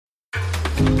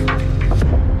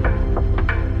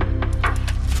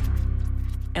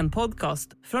en podcast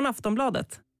från Aftonbladet.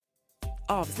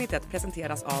 Avsnittet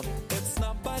presenteras av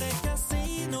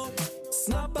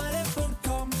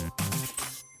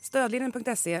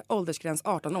Stödlinjen.se, åldersgräns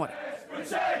 18 år.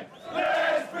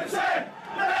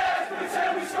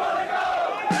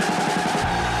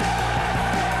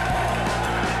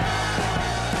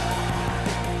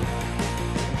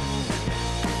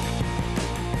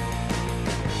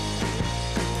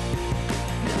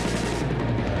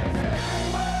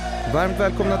 Varmt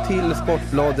välkomna till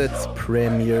Sportbladets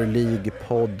Premier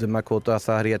League-podd. Makoto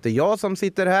Asahar heter jag som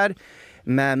sitter här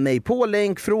med mig på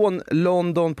länk från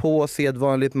London på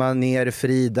sedvanligt maner,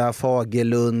 Frida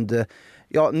Fagerlund.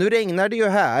 Ja, nu regnar det ju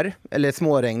här, eller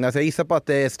småregnar, så jag gissar på att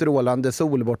det är strålande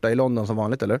sol borta i London som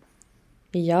vanligt, eller?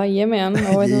 Jajamän,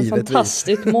 och en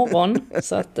fantastisk morgon,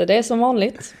 så att det är som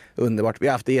vanligt. Underbart, vi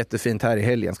har haft det jättefint här i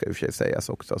helgen ska ju för sig sägas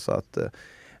också, så att...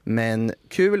 Men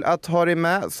kul att ha dig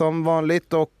med som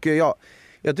vanligt och ja,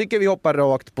 jag tycker vi hoppar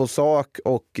rakt på sak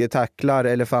och tacklar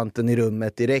elefanten i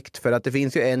rummet direkt för att det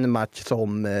finns ju en match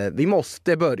som vi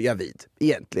måste börja vid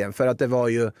egentligen för att det var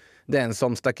ju den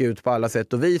som stack ut på alla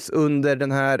sätt och vis under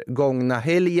den här gångna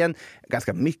helgen.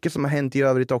 Ganska mycket som har hänt i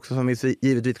övrigt också som vi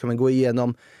givetvis kommer gå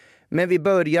igenom. Men vi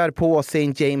börjar på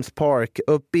St. James Park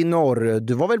upp i norr.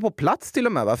 Du var väl på plats till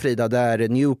och med, va Frida, där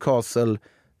Newcastle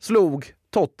slog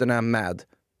Tottenham med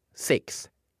 6-1.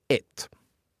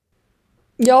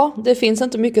 Ja, det finns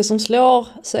inte mycket som slår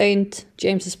St.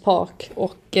 James' Park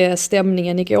och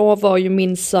stämningen igår var ju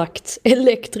minst sagt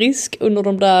elektrisk under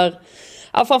de där,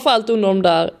 framförallt under de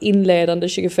där inledande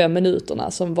 25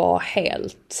 minuterna som var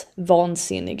helt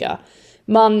vansinniga.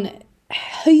 Man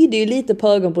höjde ju lite på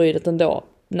ögonbrynet ändå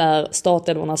när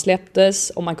startelvorna släpptes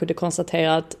och man kunde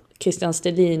konstatera att Christian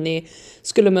Stellini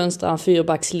skulle mönstra en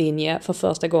fyrbackslinje för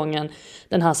första gången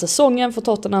den här säsongen för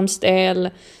Tottenhams del.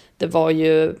 Det var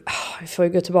ju, vi får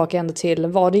ju gå tillbaka ända till,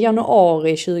 var det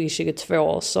januari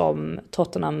 2022 som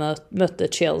Tottenham mötte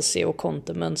Chelsea och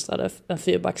Conte mönstrade en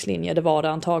fyrbackslinje, det var det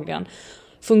antagligen.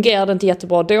 Fungerade inte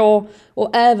jättebra då,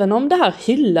 och även om det här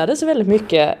hyllades väldigt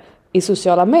mycket i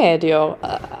sociala medier,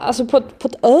 alltså på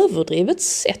ett överdrivet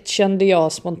sätt kände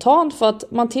jag spontant, för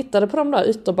att man tittade på de där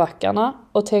ytterbackarna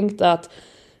och tänkte att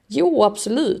jo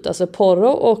absolut, alltså Porro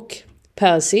och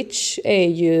Perisic är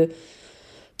ju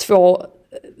två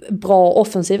bra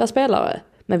offensiva spelare,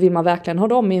 men vill man verkligen ha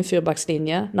dem i en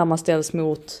fyrbackslinje när man ställs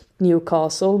mot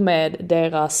Newcastle med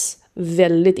deras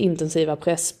väldigt intensiva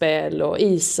pressspel och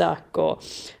Isak och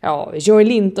Joey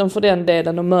Linton för den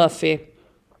delen och Murphy?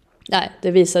 Nej,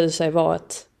 det visade sig vara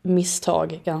ett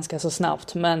misstag ganska så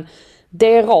snabbt. Men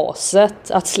det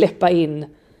raset att släppa in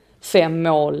 5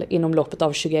 mål inom loppet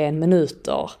av 21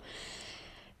 minuter.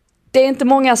 Det är inte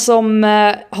många som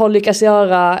har lyckats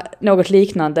göra något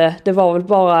liknande. Det var väl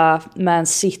bara Man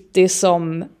City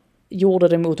som gjorde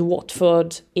det mot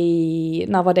Watford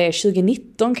när var det?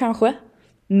 2019 kanske?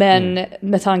 Men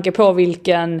med tanke på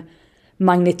vilken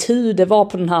magnitud det var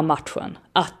på den här matchen.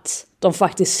 Att de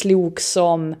faktiskt slog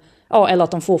som... eller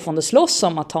att de fortfarande slåss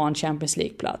om att ta en Champions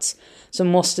League-plats, så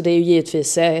måste det ju givetvis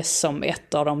ses som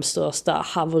ett av de största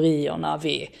haverierna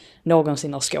vi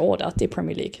någonsin har skådat i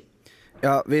Premier League.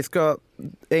 Ja, vi ska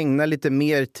ägna lite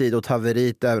mer tid åt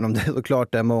haveriet, även om det är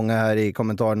såklart är många här i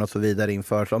kommentarerna och så vidare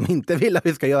inför som inte vill att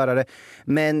vi ska göra det.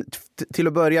 Men till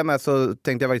att börja med så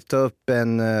tänkte jag faktiskt ta upp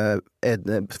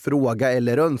en fråga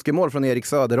eller önskemål från Erik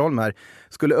Söderholm här.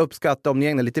 Skulle uppskatta om ni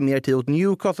ägnar lite mer tid åt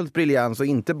Newcastles briljans och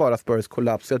inte bara Spurs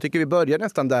kollaps. Jag tycker vi börjar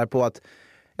nästan där på att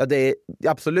det är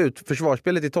absolut,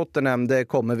 försvarsspelet i Tottenham, det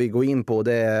kommer vi gå in på.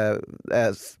 Det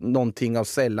är någonting av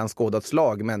sällan skådat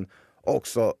slag, men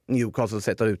också Newcastles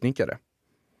sätt att utnyttja det.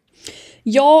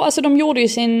 Ja, alltså de gjorde ju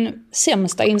sin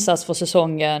sämsta insats för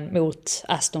säsongen mot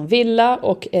Aston Villa,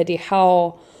 och Eddie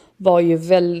Howe var ju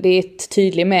väldigt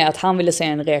tydlig med att han ville se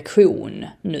en reaktion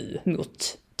nu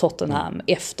mot Tottenham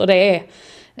efter det.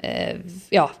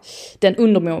 Den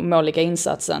undermåliga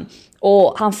insatsen.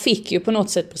 Och han fick ju på något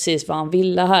sätt precis vad han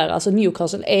ville här. Alltså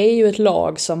Newcastle är ju ett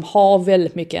lag som har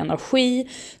väldigt mycket energi.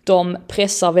 De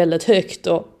pressar väldigt högt,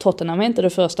 och Tottenham är inte det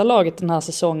första laget den här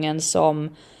säsongen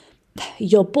som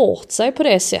gör bort sig på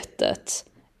det sättet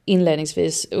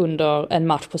inledningsvis under en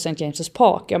match på St. James'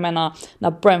 Park. Jag menar,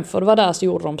 när Brentford var där så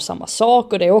gjorde de samma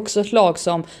sak, och det är också ett lag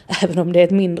som, även om det är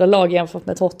ett mindre lag jämfört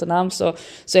med Tottenham, så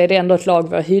är det ändå ett lag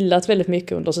vi har hyllat väldigt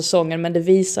mycket under säsongen. Men det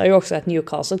visar ju också att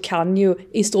Newcastle kan ju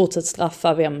i stort sett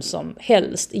straffa vem som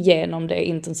helst genom det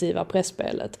intensiva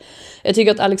pressspelet. Jag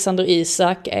tycker att Alexander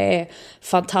Isak är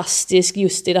fantastisk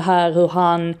just i det här hur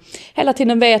han hela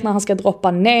tiden vet när han ska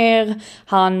droppa ner.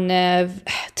 Han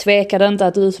tvekade inte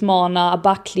att utmana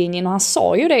backlinjen backlinjen, och han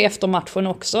sa ju det efter matchen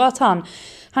också, att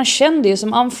han kände ju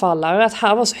som anfallare att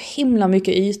här var så himla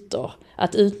mycket ytor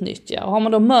att utnyttja. Och har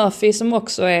man då Murphy som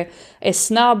också är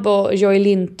snabb, och Joey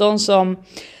Linton som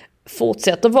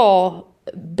fortsätter vara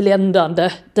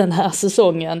bländande den här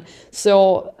säsongen,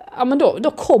 så ja, men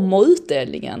då kommer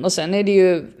utdelningen. Och sen är det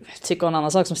ju, jag tycker en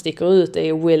annan sak som sticker ut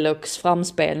är Willocks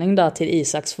framspelning där till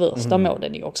Isaks första mål.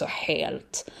 Den är ju också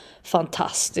helt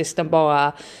fantastisk. Den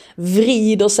bara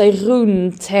vrider sig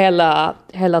runt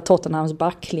hela Tottenhams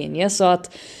backlinje, så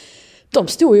att de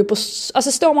stod ju på,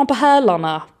 alltså står man på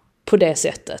hälarna på det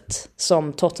sättet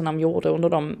som Tottenham gjorde under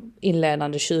de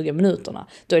inledande 20 minuterna,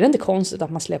 då är det inte konstigt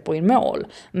att man släpper in mål.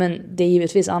 Men det är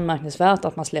givetvis anmärkningsvärt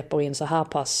att man släpper in så här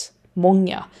pass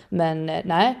många. Men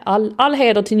nej, all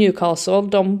heder till Newcastle.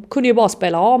 De kunde ju bara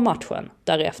spela av matchen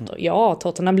därefter. Ja,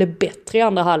 Tottenham blev bättre i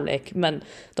andra halvlek, men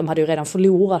de hade ju redan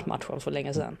förlorat matchen för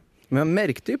länge sedan. Men jag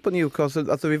märkte ju på Newcastle,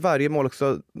 alltså vid varje mål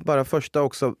också, bara första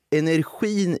också,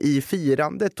 energin i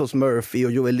firandet hos Murphy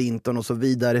och Joel Linton och så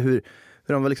vidare, hur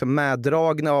de var liksom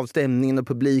meddragna av stämningen och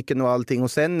publiken och allting.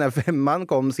 Och sen när femman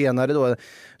kom senare då,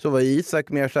 så var Isak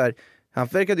mer så här, han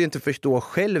verkade ju inte förstå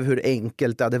själv hur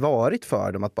enkelt det hade varit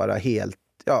för dem att bara helt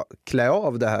klä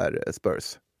av det här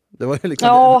Spurs. Det var ju liksom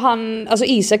alltså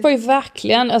Isak var ju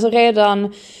verkligen, alltså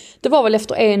redan, det var väl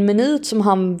efter 1 minut som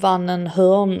han vann en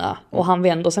hörna och han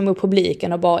vänder sig mot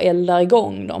publiken och bara eldar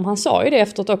igång dem. Han sa ju det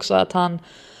efteråt också, att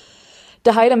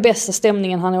det här är den bästa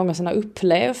stämningen han någonsin har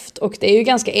upplevt, och det är ju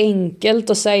ganska enkelt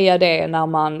att säga det när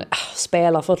man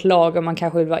spelar för ett lag och man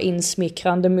kanske vill vara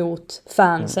insmickrande mot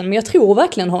fansen. Men jag tror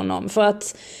verkligen honom, för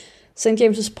att St.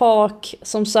 James's Park,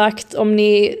 som sagt, om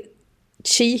ni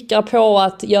kikar på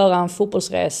att göra en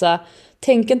fotbollsresa,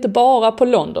 tänk inte bara på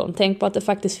London, tänk på att det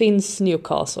faktiskt finns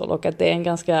Newcastle och att det är en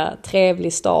ganska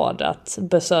trevlig stad att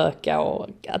besöka, och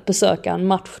att besöka en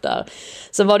match där.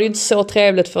 Så var det ju inte så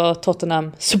trevligt för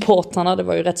Tottenham-supportarna, det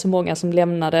var ju rätt så många som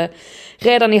lämnade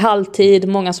redan i halvtid,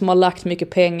 många som har lagt mycket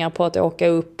pengar på att åka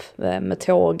upp med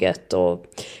tåget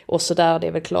och sådär. Det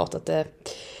är väl klart att det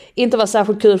inte var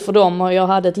särskilt kul för dem, och jag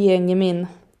hade ett gäng i min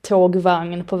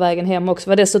tågvagn på vägen hem också.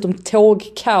 Det var dessutom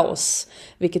tågkaos,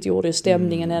 vilket gjorde ju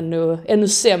stämningen ännu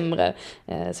sämre.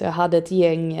 Så jag hade ett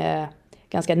gäng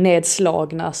ganska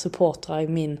nedslagna supportrar i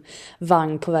min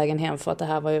vagn på vägen hem, för att det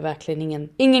här var ju verkligen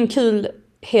ingen kul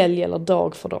helg eller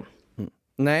dag för dem.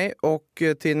 Nej, och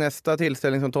till nästa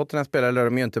tillställning som Tottenham spelar lär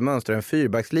de ju inte mönstra en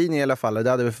fyrbackslinje i alla fall. Det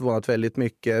hade vi förvånat väldigt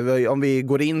mycket. Om vi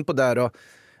går in på där och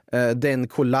den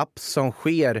kollaps som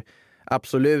sker,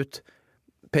 absolut.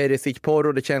 Perisic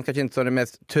Porro, det känns kanske inte som det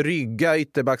mest trygga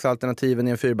ytterbacksalternativen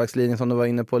i en fyrbackslinje som du var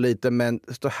inne på lite, men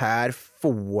så här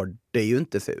får det ju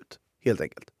inte se ut, helt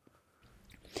enkelt.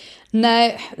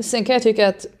 Nej, sen kan jag tycka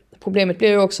att problemet blir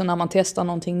ju också när man testar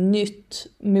någonting nytt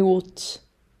mot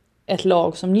ett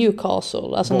lag som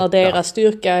Newcastle, alltså när deras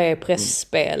styrka är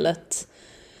pressspelet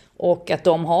och att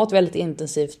de har ett väldigt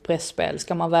intensivt pressspel.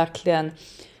 Ska man verkligen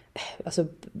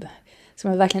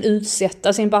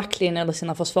utsätta sin backlinje eller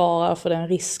sina försvarare för den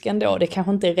risken då? Det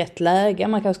kanske inte är rätt läge.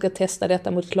 Man kanske ska testa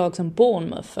detta mot ett lag som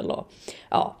Bournemouth eller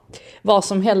vad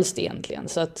som helst egentligen.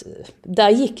 Så att där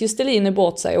gick ju Stellini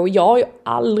bort sig, och jag har ju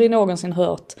aldrig någonsin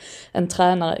hört en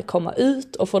tränare komma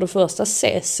ut och för det första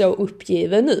se så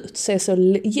uppgiven ut, se så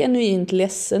genuint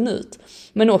ledsen ut,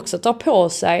 men också ta på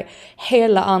sig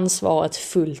hela ansvaret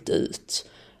fullt ut.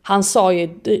 Han sa ju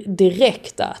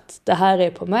direkt att det här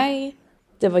är på mig.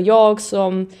 Det var jag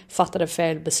som fattade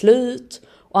fel beslut,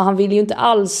 och han ville ju inte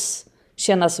alls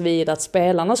kännas vid att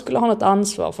spelarna skulle ha något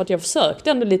ansvar, för att jag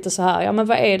försökte ändå lite så här, men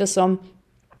vad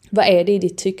är det i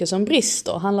ditt tycke som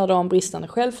brister? Handlar det om bristande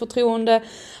självförtroende?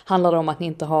 Handlar det om att ni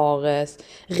inte har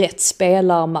rätt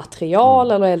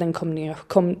spelarmaterial, eller är det en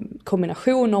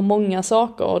kombination av många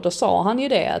saker? Och då sa han ju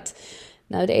det att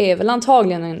nej, det är väl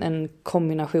antagligen en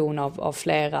kombination av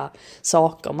flera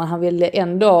saker. Men han ville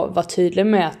ändå vara tydlig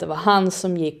med att det var han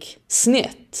som gick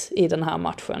snett i den här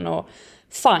matchen. Och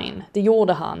fine, det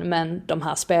gjorde han. Men de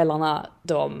här spelarna,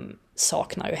 de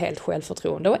saknar ju helt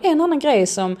självförtroende. Och en annan grej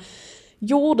som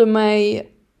gjorde mig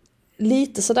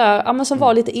lite sådär, men som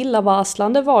var lite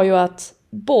illavarslande, var ju att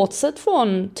bortsett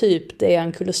från typ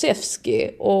Dejan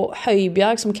Kulusevski och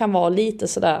Højbjerg, som kan vara lite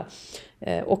sådär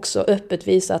också öppet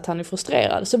visa att han är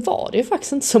frustrerad, så var det ju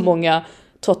faktiskt inte så många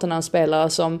Tottenham-spelare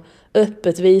som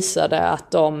öppet visade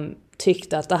att de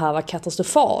tyckte att det här var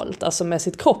katastrofalt, alltså med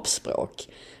sitt kroppsspråk.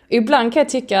 Ibland kan jag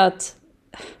tycka att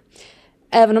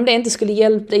även om det inte skulle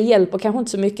hjälpa, det hjälper kanske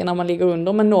inte så mycket när man ligger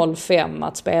under med 0-5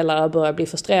 att spelare börjar bli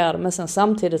frustrerade, men sen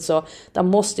samtidigt så där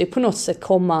måste ju på något sätt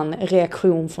komma en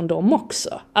reaktion från dem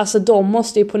också. Alltså de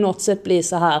måste ju på något sätt bli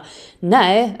så här,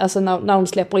 nej, alltså när de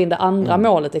släpper in det andra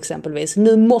målet exempelvis,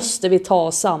 nu måste vi ta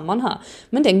oss samman här.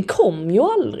 Men den kom ju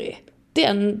aldrig.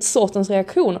 Den sortens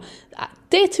reaktion,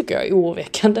 det tycker jag är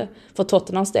oroväckande för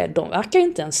Tottenhams del. De verkar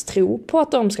inte ens tro på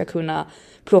att de ska kunna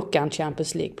plocka en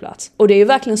Champions League-plats. Och det är ju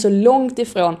verkligen så långt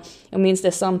ifrån, jag minns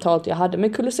det samtalet jag hade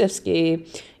med Kulusevski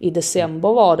i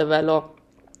december var det väl, och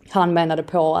han menade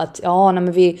på att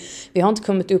men vi har inte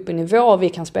kommit upp i nivå, vi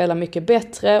kan spela mycket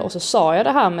bättre. Och så sa jag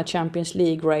det här med Champions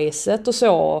League-racet och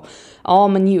så. Ja,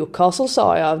 men Newcastle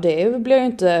sa jag, det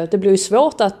blir ju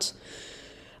svårt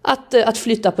att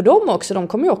flytta på dem också. De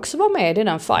kommer ju också vara med i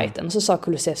den fighten. Och så sa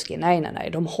Kulusevski, nej,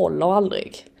 de håller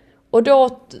aldrig. Och då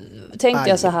tänkte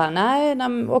jag så här, nej,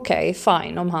 okej,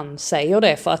 fine om han säger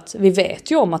det. För att vi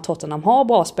vet ju om att Tottenham har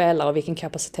bra spelare och vilken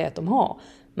kapacitet de har.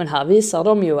 Men här visar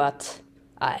de ju att,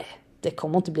 nej, det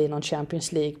kommer inte bli någon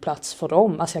Champions League-plats för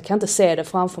dem. Alltså jag kan inte se det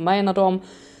framför mig när de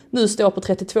nu står på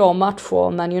 32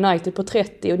 matcher, Man United på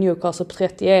 30 och Newcastle på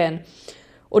 31.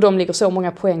 Och de ligger så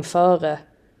många poäng före.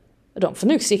 De får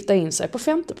nog sikta in sig på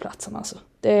femteplatsen alltså.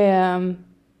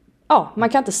 Man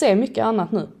kan inte se mycket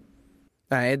annat nu.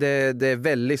 Nej, det är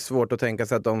väldigt svårt att tänka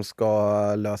sig att de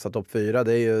ska lösa topp 4.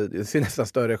 Det är ju nästan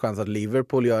större chans att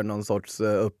Liverpool gör någon sorts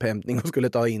upphämtning och skulle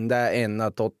ta in det än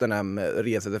att Tottenham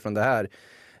reser sig från det här.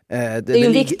 Det är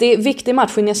ju en viktig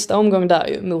match i nästa omgång där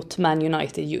ju, mot Man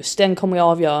United just. Den kommer ju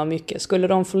avgöra mycket. Skulle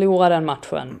de förlora den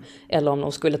matchen eller om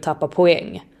de skulle tappa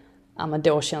poäng, men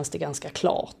då känns det ganska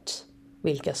klart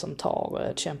vilka som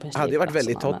tar Champions League. Det hade ju varit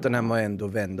väldigt Tottenham att ändå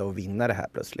vända och vinna det här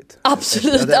plötsligt.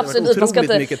 Absolut. Man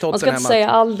ska inte säga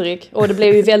aldrig. Och det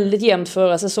blev ju väldigt jämnt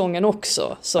förra säsongen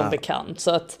också, som bekant.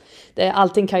 Så att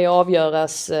allting kan ju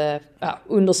avgöras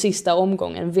under sista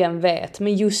omgången, vem vet.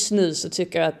 Men just nu så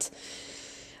tycker jag att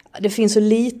det finns så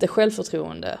lite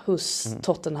självförtroende hos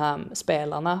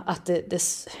Tottenham-spelarna att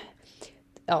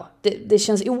det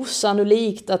känns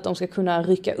osannolikt att de ska kunna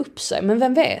rycka upp sig. Men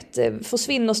vem vet,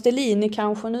 försvinner Stellini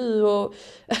kanske nu och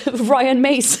Ryan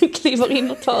Mason kliver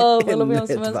in och tar över eller vem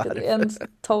som helst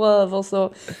tar över,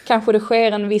 så kanske det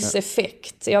sker en viss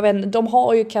effekt. Jag vet, de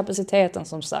har ju kapaciteten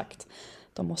som sagt.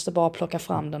 De måste bara plocka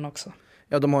fram den också.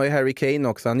 Ja, de har ju Harry Kane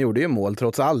också. Han gjorde ju mål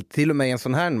trots allt. Till och med i en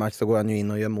sån här match så går han ju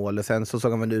in och gör mål. Och sen så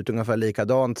såg han väl ut ungefär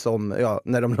likadant som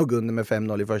när de låg under med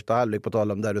 5-0 i första halvlek, på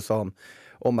tal om där du sa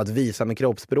om att visa med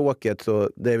kroppsspråket. Så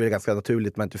det är väl ganska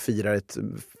naturligt att man inte firar ett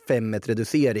 5-1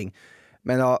 reducering.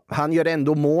 Men han gör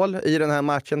ändå mål i den här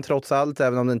matchen trots allt,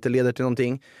 även om det inte leder till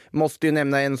någonting. Måste ju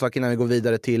nämna en sak innan vi går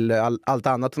vidare till allt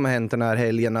annat som har hänt den här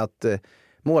helgen, att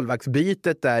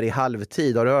målvaktsbytet där i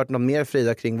halvtid. Har du hört något mer,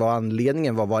 Frida, kring vad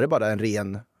anledningen var? Var det bara en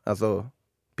ren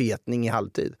petning i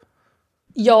halvtid?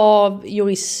 Ja,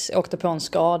 Juris åkte på en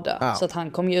skada. Så att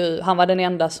han var den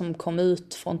enda som kom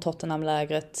ut från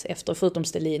Tottenham-lägret förutom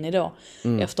Stellini då,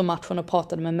 efter matchen och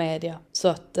pratade med media. Så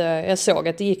att jag såg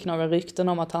att det gick några rykten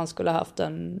om att han skulle haft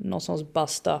någon sorts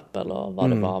bust-up eller vad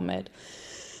det var med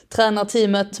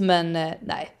tränarteamet. Men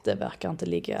nej, det verkar inte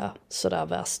ligga sådär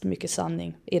värst mycket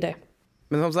sanning i det.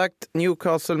 Men som sagt,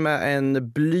 Newcastle med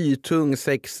en blytung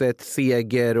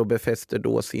 6-1-seger och befäster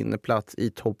då sin plats i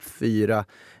topp 4.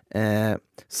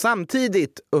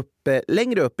 Samtidigt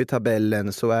längre upp i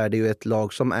tabellen så är det ju ett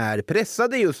lag som är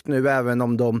pressade just nu, även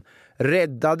om de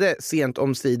räddade sent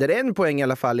omsider 1 poäng i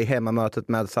alla fall i hemmamötet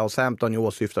med Southampton. Jag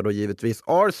åsyftar då givetvis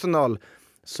Arsenal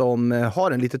som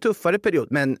har en lite tuffare period.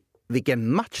 Men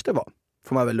vilken match det var,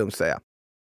 får man väl lugnt säga.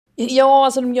 Ja,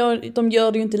 alltså de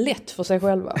gör det ju inte lätt för sig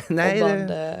själva. Nej,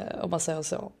 om man säger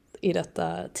så, i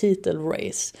detta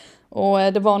titelrace. Och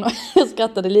det var jag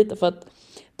skrattade lite för att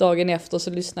dagen efter så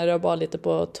lyssnade jag bara lite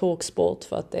på Talksport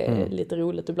för att det är lite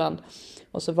roligt ibland.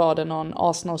 Och så var det någon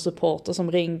Arsenal-supporter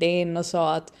som ringde in och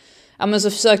sa att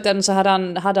så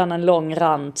hade han en lång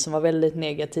rant som var väldigt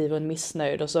negativ och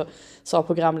missnöjd, och så sa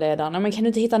programledaren, men kan du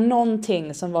inte hitta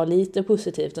någonting som var lite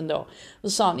positivt ändå? Och så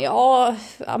sa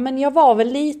han, men jag var väl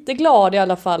lite glad i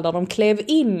alla fall när de klev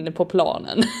in på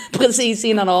planen precis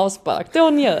innan avspark, då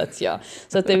njöt jag.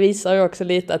 Så att det visar ju också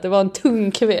lite att det var en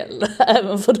tung kväll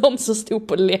även för de som stod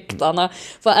på läktarna,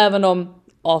 för även om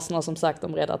Arsenal som sagt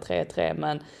de räddar 3-3,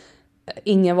 men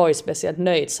ingen var ju speciellt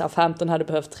nöjd. Southampton hade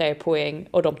behövt 3 poäng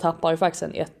och de tappar ju faktiskt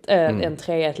en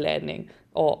 3-1-ledning.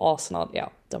 Och Arsenal,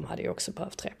 de hade ju också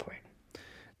behövt 3 poäng.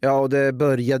 Ja, och det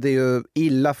började ju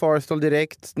illa för Arsenal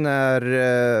direkt när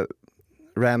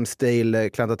Ramsdale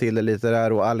klantade till det lite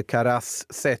där och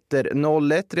Alcaraz sätter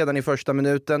 0-1 redan i första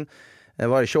minuten. Det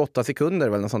var 28 sekunder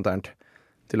väl något sånt där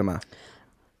till och med.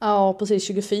 Ja, precis,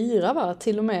 24 va?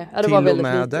 Till och med. Ja, det till var väldigt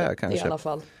och med lite där, kanske. i alla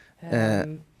fall.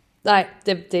 Nej,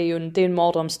 det är ju en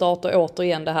mardrömsstart, och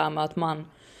återigen det här med att man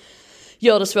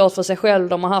gör det svårt för sig själv.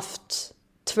 De har haft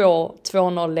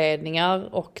 2-0-ledningar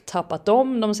och tappat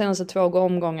dem de senaste 2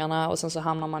 omgångarna, och sen så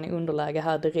hamnar man i underläge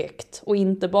här direkt. Och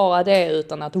inte bara det,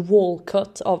 utan att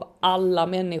Walcott av alla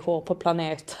människor på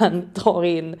planeten drar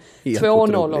in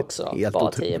 2-0 också, helt bara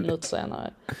otroligt. 10 minuter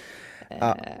senare.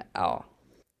 Ja.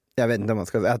 Jag vet inte om man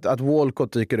ska säga att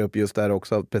Walcott dyker upp just där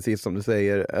också, precis som du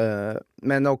säger.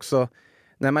 Men också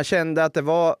när man kände att det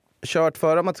var kört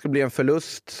för dem att det skulle bli en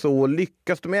förlust, så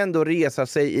lyckas de ändå resa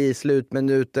sig i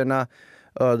slutminuterna.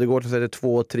 Ödegård sätter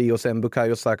 2-3 och sen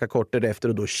Bukayo Saka kort därefter,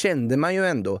 och då kände man ju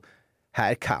ändå,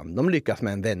 här kan de lyckas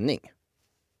med en vändning.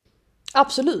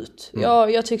 Absolut,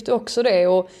 jag tyckte också det,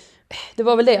 och det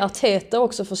var väl det Arteta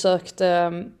också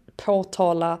försökte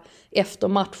påtala efter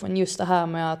matchen, just det här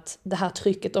med att det här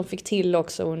trycket de fick till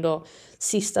också under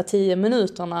sista 10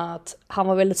 minuterna, att han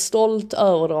var väldigt stolt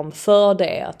över dem för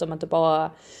det, att de inte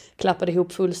bara klappade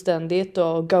ihop fullständigt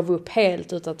och gav upp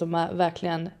helt, utan att de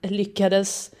verkligen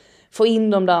lyckades få in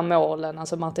de där målen.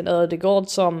 Alltså Martin Ödegård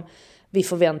som vi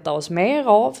förväntar oss mer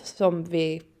av, som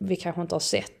vi kanske inte har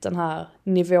sett den här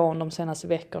nivån de senaste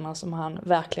veckorna som han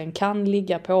verkligen kan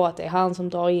ligga på, att det är han som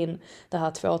drar in det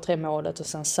här 2-3 målet, och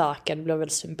sen Saka, det blir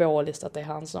väldigt symboliskt att det är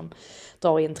han som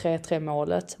drar in 3-3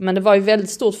 målet. Men det var ju väldigt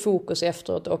stort fokus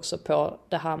efteråt också på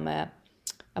det här med,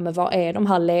 ja, men vad är de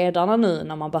här ledarna nu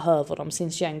när man behöver dem?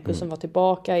 Sinchenko som var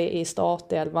tillbaka i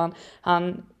startelvan,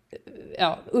 han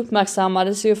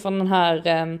uppmärksammades ju från den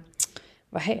här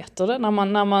vad heter det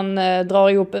när man drar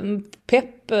ihop en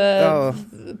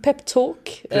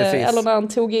pep-talk, eller när han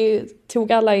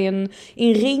tog alla i en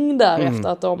ring där efter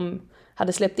att de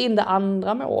hade släppt in det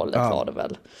andra målet, var det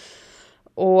väl.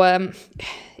 Och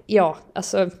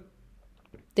alltså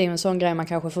det är ju en sån grej man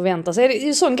kanske förväntar sig. Det är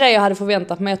en sån grej jag hade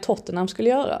förväntat mig att Tottenham skulle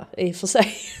göra i och för sig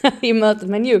i mötet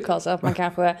med Newcastle, att man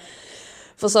kanske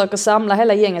försöker samla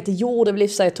hela gänget. Det gjorde väl i och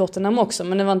för sig Tottenham också,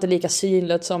 men det var inte lika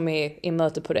synligt som i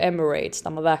mötet på The Emirates,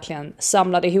 där man verkligen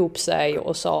samlade ihop sig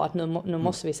och sa att nu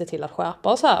måste vi se till att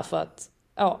skärpa oss här, för att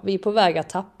vi är på väg att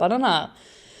tappa den här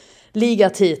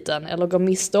ligatiteln, eller gå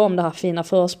miste om det här fina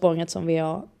försprånget som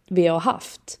vi har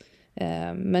haft.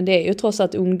 Men det är ju trots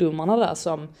allt ungdomarna där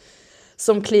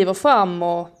som kliver fram,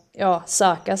 och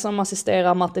Saka som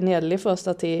assisterar Martinelli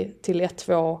första till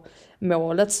 1-2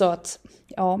 målet, så att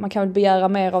man kan väl begära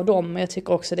mer av dem. Men jag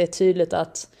tycker också det är tydligt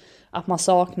att man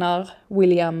saknar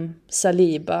William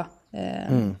Saliba.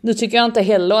 Nu tycker jag inte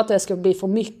heller att det ska bli för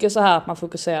mycket så här att man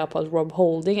fokuserar på att Rob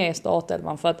Holding är i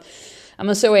startelvan, för att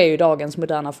men så är ju dagens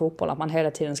moderna fotboll, att man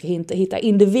hela tiden ska hitta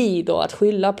individer att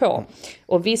skylla på.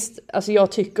 Och visst, alltså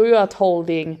jag tycker ju att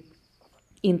Holding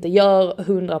inte gör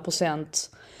 100%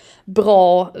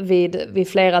 bra vid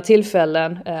flera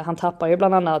tillfällen. Han tappar ju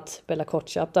bland annat Bella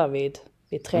Kotschap där vid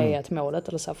 3-1 målet,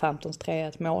 eller Southamptons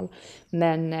 3-1 mål.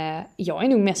 Men jag är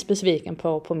nog mest besviken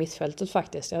på mittfältet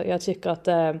faktiskt. Jag tycker att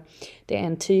det är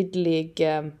en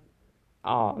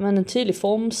tydlig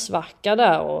formsvacka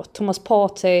där, och Thomas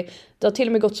Partey, det har till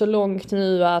och med gått så långt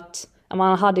nu att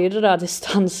man hade ju det där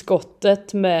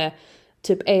distansskottet med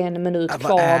typ 1 minut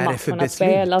kvar matchen att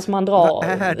spela, som man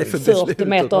drar 40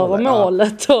 meter över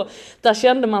målet. Och där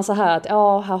kände man så här att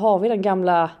här har vi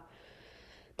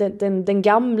den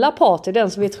gamla Partey,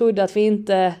 den som vi trodde att vi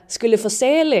inte skulle få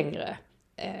se längre.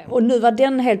 Och nu var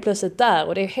den helt plötsligt där,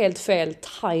 och det är helt fel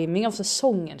timing av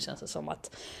säsongen, känns det som,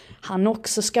 att han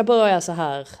också ska börja så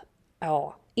här,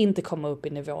 inte komma upp i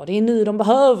nivå. Det är nu de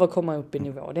behöver komma upp i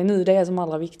nivå. Det är nu det är som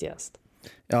allra viktigast.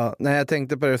 Ja, nej, jag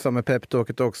tänkte på det som med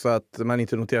peptalket också, att man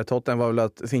inte noterar Tottenham var väl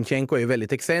att Sinchenko är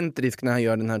väldigt excentrisk när han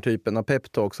gör den här typen av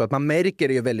peptalk, så att man märker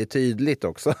det ju väldigt tydligt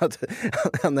också att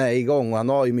han är igång och han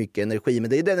har ju mycket energi, men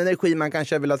det är den energi man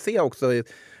kanske vill se också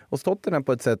hos Tottenham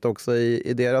på ett sätt också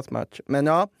i deras match. Men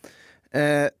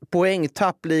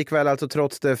poängtapp likväl, alltså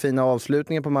trots det fina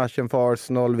avslutningen på matchen för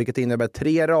Arsenal, vilket innebär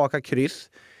 3 raka kryss.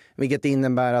 Vilket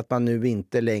innebär att man nu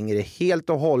inte längre helt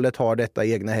och hållet har detta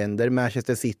i egna händer.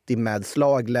 Manchester City med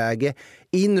slagläge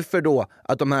inför då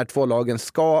att de här 2 lagen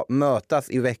ska mötas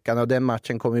i veckan. Och den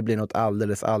matchen kommer att bli något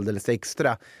alldeles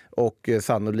extra. Och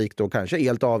sannolikt då kanske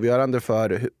helt avgörande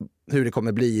för hur det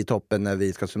kommer bli i toppen när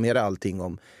vi ska summera allting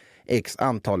om x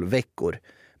antal veckor.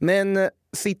 Men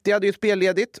City hade ju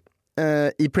spelledigt.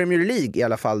 I Premier League i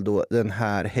alla fall då den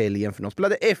här helgen, för de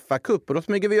spelade FA-cup, och då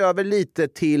smyger vi över lite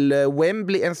till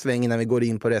Wembley en sväng innan vi går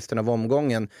in på resten av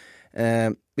omgången.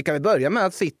 Vi kan väl börja med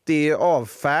att City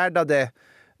avfärdade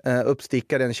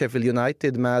uppstickaren Sheffield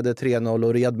United med 3-0,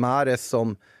 och Riyad Mahrez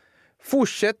som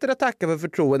fortsätter att tacka för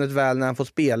förtroendet väl när han får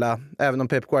spela, även om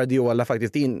Pep Guardiola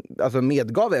faktiskt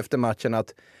medgav efter matchen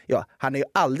att han är ju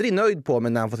aldrig nöjd på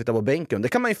mig när han får sitta på bänken. Det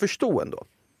kan man ju förstå ändå.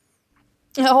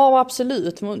 Ja,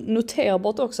 absolut.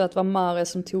 Noterbart också att det var Mahrez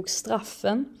som tog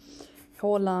straffen.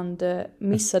 Haaland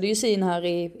missade ju sin här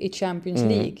i Champions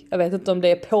League. Jag vet inte om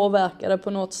det påverkade på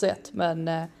något sätt, men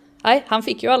nej, han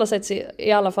fick ju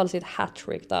i alla fall sitt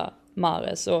hattrick där,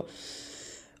 Mahrez. Och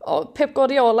Pep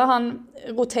Guardiola, han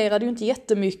roterade ju inte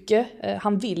jättemycket.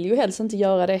 Han vill ju helst inte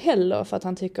göra det heller, för att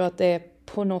han tycker att det är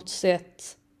på något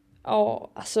sätt,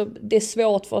 alltså det är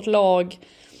svårt för ett lag,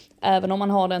 även om man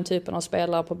har den typen av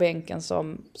spelare på bänken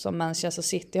som Manchester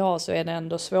City har, så är det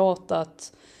ändå svårt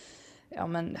att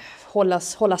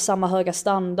hålla samma höga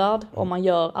standard om man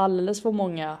gör alldeles för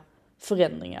många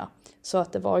förändringar. Så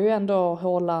att det var ju ändå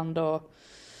Haaland och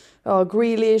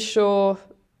Grealish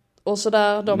och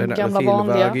sådär, de gamla Silva,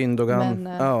 vanliga. Gündogan.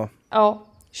 Men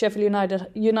Sheffield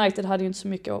United hade ju inte så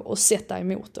mycket att sätta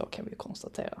emot då, kan vi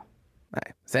konstatera.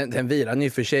 Nej. Sen virar ni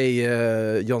för sig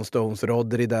John Stones,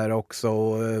 Rodri där också,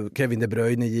 och Kevin De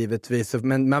Bruyne givetvis.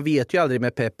 Men man vet ju aldrig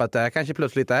med Pep att det här kanske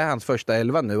plötsligt är hans första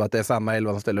 11 nu, att det är samma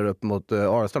 11 som ställer upp mot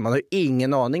Arsenal. Man har ju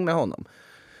ingen aning med honom.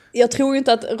 Jag tror ju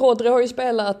inte att Rodri har ju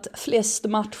spelat flest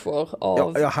matcher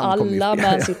av alla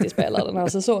Man City-spelare den här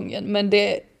säsongen. Men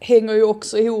det hänger ju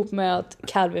också ihop med att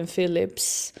Calvin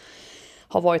Phillips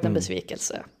har varit en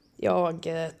besvikelse. Jag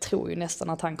tror ju nästan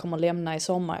att han kommer lämna i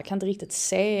sommar. Jag kan inte riktigt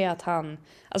se att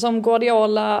alltså om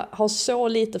Guardiola har så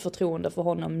lite förtroende för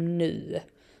honom nu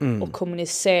och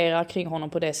kommunicerar kring honom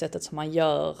på det sättet som han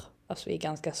gör, alltså i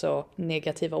ganska så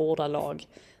negativa ordalag,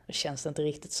 det känns inte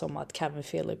riktigt som att Calvin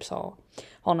Phillips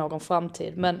har någon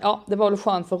framtid. Men det var väl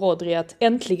skönt för Rodri att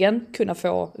äntligen kunna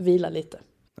få vila lite.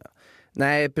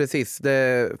 Nej, precis.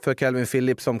 För Calvin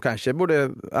Phillips, som kanske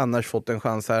borde annars fått en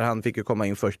chans här, han fick ju komma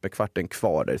in först med kvarten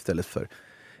kvar där istället för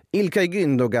Ilkay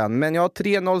Gündogan. Men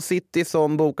 3-0 City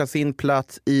som bokar sin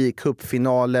plats i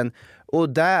cupfinalen. Och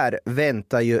där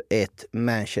väntar ju ett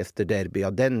Manchester-derby.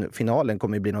 Den finalen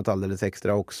kommer ju bli något alldeles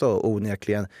extra också,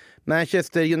 onekligen.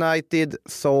 Manchester United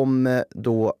som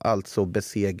då alltså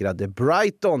besegrade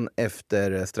Brighton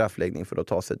efter straffläggning för att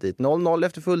ta sig dit. 0-0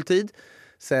 efter fulltid.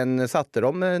 Sen satte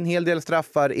de en hel del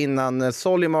straffar innan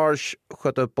Solly March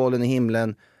sköt upp bollen i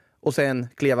himlen. Och sen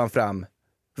klev han fram,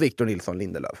 Victor Nilsson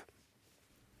Lindelöf.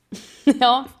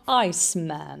 Ja,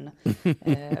 Iceman.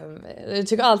 Jag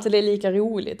tycker alltid det är lika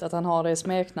roligt att han har det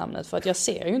smeknamnet. För att jag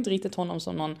ser ju inte riktigt honom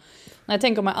som någon... När jag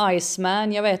tänker mig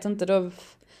Iceman, jag vet inte,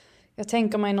 jag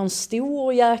tänker mig någon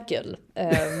stor jäkel.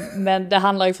 Men det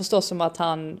handlar ju förstås om att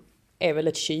han är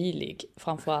väldigt kylig,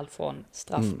 framförallt från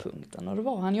straffpunkten. Och det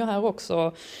var han ju här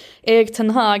också. Erik Ten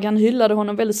Hag, han hyllade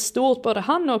honom väldigt stort, både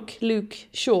han och Luke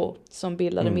Shaw som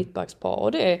bildade mittbackspar.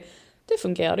 Och det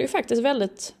fungerade ju faktiskt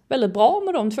väldigt, väldigt bra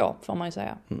med de två, får man ju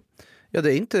säga. Ja,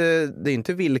 det är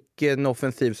inte vilken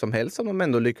offensiv som helst som de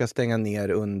ändå lyckas stänga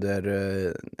ner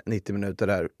under 90 minuter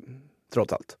där,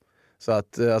 trots allt. Så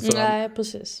att, alltså, nej,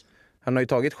 precis. Han har ju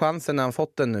tagit chansen när han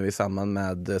fått den nu i samband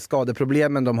med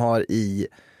skadeproblemen de har i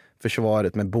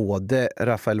försvaret med både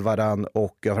Rafael Varane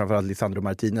och framförallt Lisandro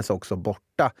Martinez också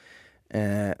borta.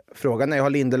 Frågan är, har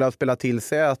Lindelöf spelat till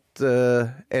sig att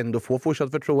ändå få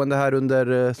fortsatt förtroende här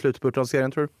under slutspurten av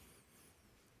serien, tror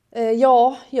du?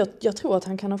 Ja, jag tror att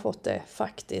han kan ha fått det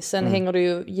faktiskt. Sen hänger det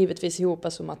ju givetvis ihop,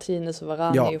 alltså Martinez och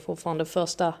Varane är ju fortfarande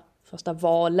första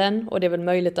valen, och det är väl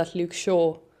möjligt att Luke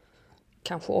Shaw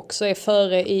kanske också är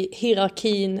före i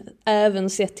hierarkin, även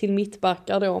sett till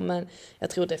mittbackar då, men jag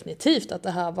tror definitivt att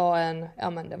det här var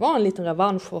en liten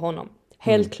revansch för honom.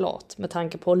 Helt klart, med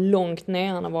tanke på hur långt ner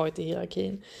han har varit i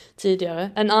hierarkin tidigare.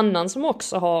 En annan som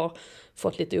också har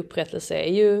fått lite upprättelse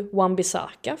är ju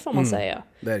Wan-Bissaka, får man säga.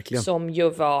 Verkligen. Som ju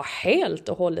var helt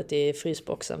och hållet i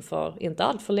frysboxen för inte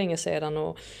allt för länge sedan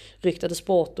och ryktades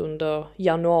bort under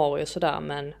januari och sådär.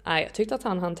 Men jag tyckte att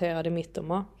han hanterade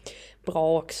mitten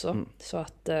bra också. Så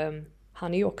att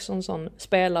han är ju också en sån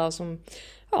spelare som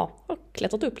har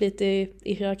klättrat upp lite i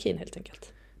hierarkin helt enkelt.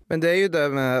 Men det är ju det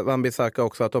med Wan-Bissaka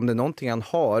också, att om det är någonting han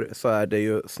har så är det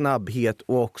ju snabbhet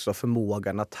och också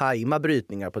förmågan att tajma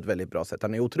brytningar på ett väldigt bra sätt.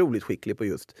 Han är otroligt skicklig på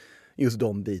just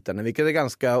de bitarna, vilket är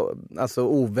ganska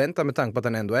oväntat med tanke på att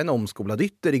han ändå är en omskolad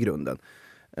ytter i grunden.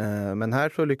 Men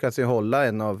här så lyckas jag hålla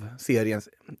en av seriens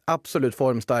absolut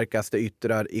formstarkaste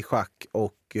yttrar i schack.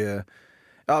 Och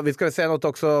vi ska väl säga något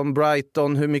också om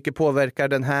Brighton. Hur mycket påverkar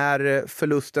den här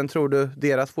förlusten, tror du,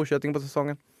 deras fortsättning på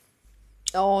säsongen?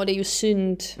 Ja, det är ju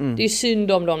synd. Det är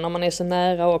synd om dem när man är så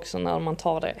nära också, när man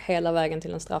tar det hela vägen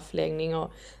till en straffläggning.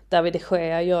 Och David de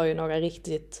Gea gör ju några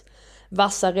riktigt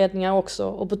vassa räddningar också.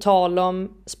 Och på tal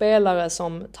om spelare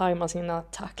som tajmar sina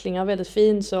tacklingar väldigt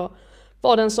fint, så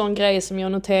var det en sån grej som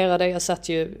jag noterade. Jag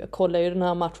kollade ju den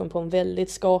här matchen på en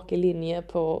väldigt skakig linje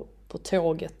på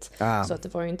tåget. Så att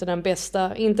det var ju inte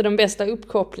den bästa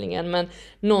uppkopplingen. Men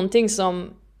någonting som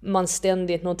man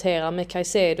ständigt noterar med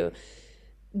Caicedo,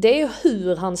 det är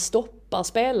hur han stoppar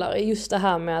spelare. Just det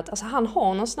här med att alltså, han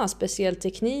har någon sån här speciell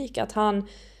teknik att han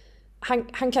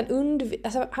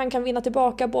kan vinna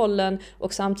tillbaka bollen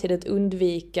och samtidigt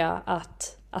undvika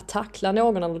att tackla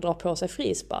någon eller dra på sig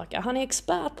frisparkar. Han är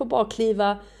expert på att bara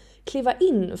kliva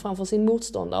in framför sin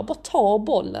motståndare och bara ta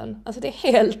bollen. Alltså det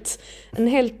är en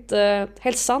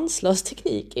helt sanslös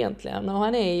teknik egentligen. Och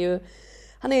han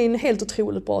är en helt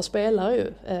otroligt bra spelare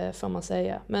ju, får man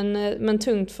säga. Men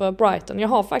tungt för Brighton. Jag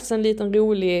har faktiskt en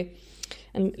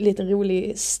liten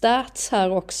rolig stats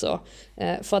här också.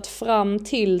 För att fram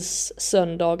tills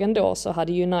söndagen då så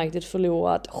hade United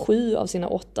förlorat 7 av sina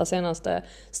 8 senaste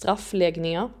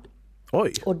straffläggningar.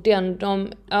 Oj. Och det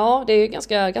är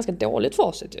ganska dåligt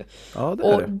facit ju. Ja, det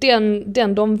är och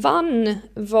den de vann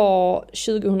var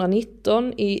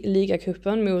 2019 i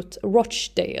ligacupen mot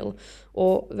Rochdale.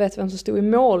 Och vet vem som stod i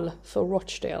mål för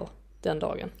Rochdale den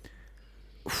dagen?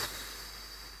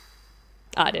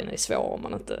 Den är svår om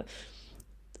man inte...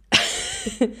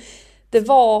 Det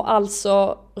var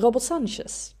alltså Robert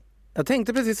Sanchez. Jag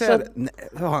tänkte precis säga det. Nej,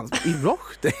 var han i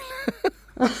Rochdale?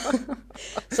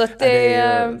 Så att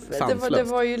det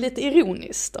var ju lite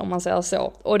ironiskt om man säger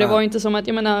så. Och det var ju inte som att,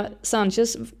 jag menar,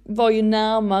 Sanchez var ju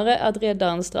närmare att rädda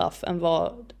en straff än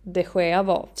vad de Gea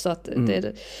var. Så att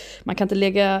man kan inte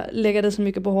lägga det så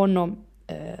mycket på honom.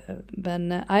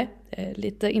 Men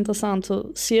lite intressant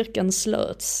hur cirkeln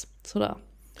slöts sådär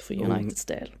för Uniteds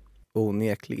del.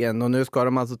 Onekligen. Och nu ska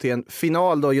de alltså till en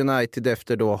final då, United,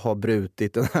 efter då ha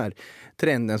brutit den här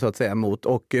trenden så att säga mot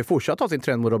och fortsatt ha sin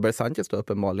trend mot Robert Sanchez då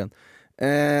uppenbarligen.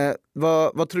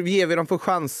 Vad tror vi, ger vi dem för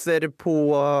chanser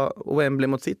på Wembley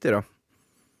mot City då?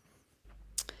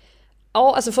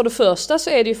 Ja, alltså för det första så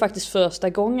är det ju faktiskt första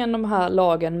gången de här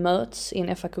lagen möts i en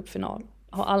FA-cupfinal.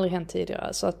 Har aldrig hänt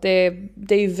tidigare, så att det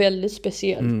är ju väldigt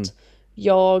speciellt.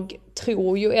 Jag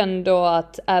tror ju ändå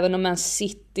att även om Man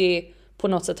City på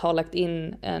något sätt har lagt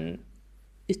in en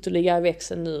ytterligare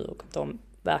växel nu och att de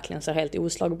verkligen ser helt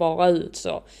oslagbara ut,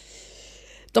 så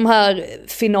de här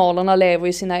finalerna lever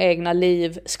i sina egna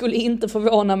liv. Skulle inte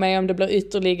förvåna mig om det blir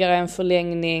ytterligare en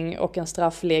förlängning och en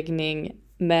straffläggning,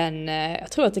 men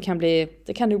jag tror att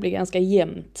det kan nog bli ganska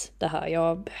jämnt det här.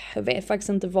 Jag vet faktiskt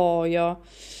inte vad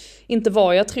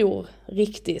jag tror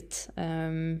riktigt.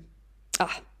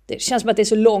 Det känns som att det är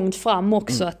så långt fram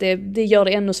också att det gör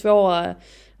det ännu svårare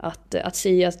att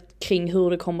säga kring hur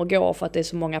det kommer gå, för att det är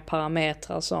så många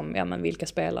parametrar som vilka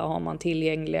spelare har man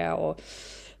tillgängliga och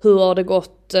hur har det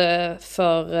gått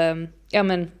för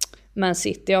Man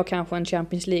City och kanske en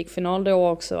Champions League-final då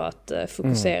också att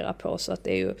fokusera på, så att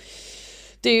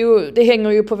det hänger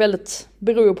ju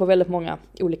beror ju på väldigt många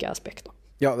olika aspekter.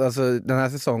 Ja, alltså den här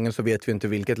säsongen så vet vi inte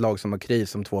vilket lag som har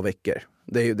kris om 2 veckor.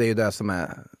 Det är ju det som är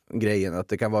grejen, att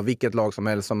det kan vara vilket lag som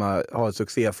helst som har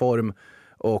succéform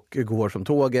och går som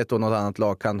tåget, och något annat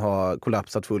lag kan ha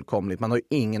kollapsat fullkomligt. Man har ju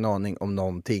ingen aning om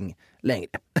någonting längre.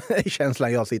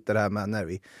 Känslan jag sitter här med när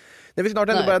vi snart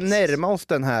ändå börjar närma oss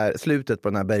den här slutet på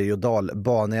den här berg- och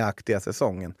dalbaneaktiga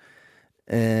säsongen.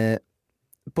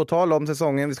 På tal om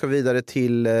säsongen, vi ska vidare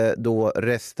till då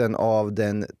resten av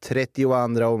den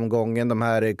 32:a omgången. De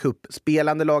här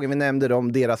cupspelande lagen vi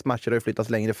nämnde, deras matcher har ju flyttats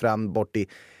längre fram bort i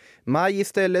maj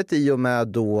istället, i och med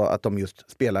då att de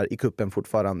just spelar i kuppen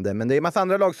fortfarande. Men det är en massa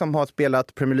andra lag som har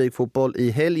spelat Premier League-fotboll i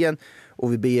helgen,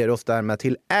 och vi beger oss därmed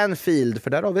till Anfield, för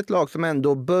där har vi ett lag som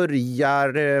ändå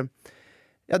börjar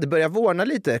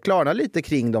klarna lite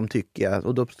kring dem, tycker jag.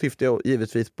 Och då syftar jag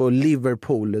givetvis på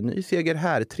Liverpool. Ny seger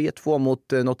här, 3-2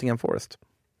 mot Nottingham Forest.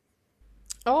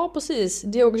 Ja, precis.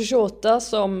 Diogo Jota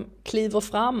som kliver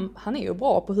fram, han är ju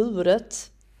bra på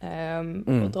huvudet.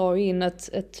 Och drar in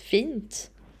ett fint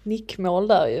nickmål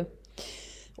där ju.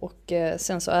 Och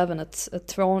sen så även ett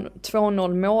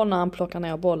 2-0 mål när han plockar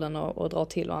ner bollen och drar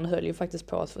till, och han höll ju faktiskt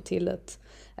på att få till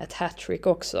ett hattrick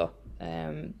också.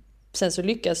 Sen så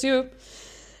lyckas ju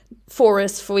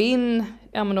Forest få in,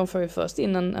 de får ju först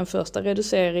in en första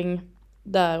reducering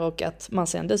där, och att man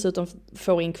sen dessutom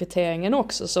får in kvitteringen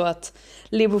också, så att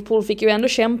Liverpool fick ju ändå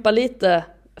kämpa lite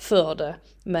för det,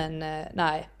 men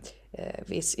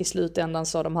i slutändan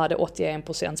så de hade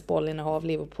 81% bollinnehav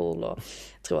Liverpool, och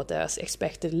jag tror att deras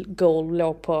expected goal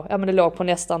låg på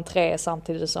nästan 3,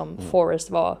 samtidigt som Forest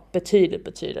var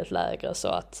betydligt lägre, så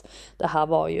att det här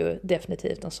var ju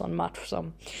definitivt en sån match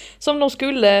som de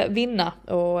skulle vinna,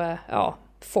 och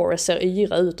Forest ser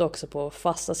yra ut också på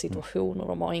fasta situationer.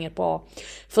 De har inget bra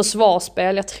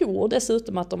försvarsspel. Jag tror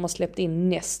dessutom att de har släppt in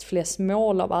näst flest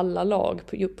mål av alla lag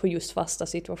på just fasta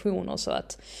situationer. Så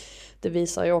att det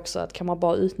visar ju också att kan man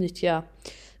bara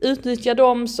utnyttja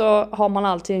dem så har man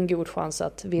alltid en god chans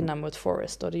att vinna mot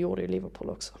Forest. Och det gjorde ju Liverpool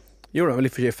också. Jo, de vill i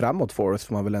och för sig framåt Forest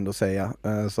får man väl ändå säga.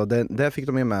 Så det fick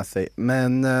de ju med sig.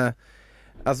 Men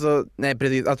alltså, nej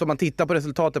precis. Alltså om man tittar på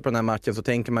resultatet på den här matchen så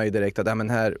tänker man ju direkt att men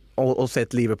här, och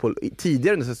sett Liverpool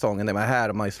tidigare under säsongen, där man här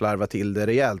har man ju slarvat till det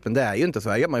rejält. Men det är ju inte så.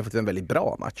 Här man har ju fått en väldigt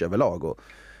bra match överlag.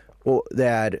 Och det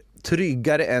är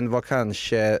tryggare än vad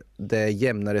kanske det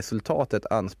jämna resultatet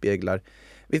anspeglar.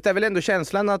 Visst är väl ändå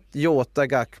känslan att Jota,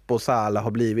 Gakpo och Salah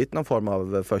har blivit någon form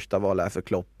av första val här för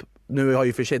Klopp. Nu har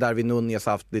ju för sig Darwin Núñez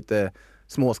haft lite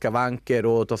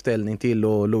småskavanker att ta ställning till,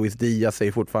 och Luis Diaz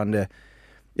är fortfarande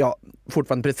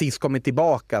precis kommit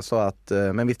tillbaka, så att,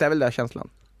 men visst är väl det känslan?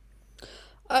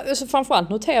 Alltså framförallt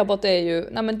noterbart är ju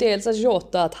dels att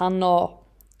Jota, att han har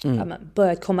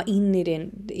börjat komma in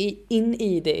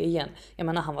i det igen. Jag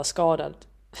menar, han var skadad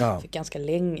för ganska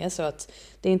länge, så att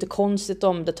det är inte konstigt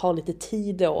om det tar lite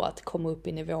tid då att komma upp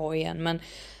i nivå igen. Men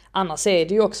annars är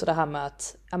det ju också det här med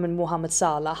att Mohamed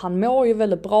Salah, han mår ju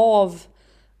väldigt bra av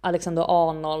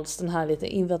Alexander-Arnolds, den här lite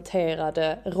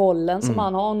inverterade rollen som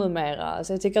han har numera.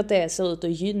 Så jag tycker att det ser ut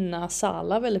att gynna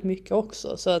Salah väldigt mycket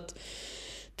också. Så att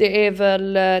det är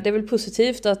väl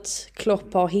positivt att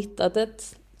Klopp har hittat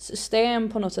ett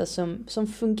system på något sätt som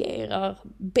fungerar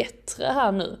bättre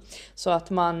här nu. Så att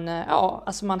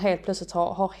man helt plötsligt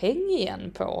har häng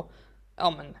igen på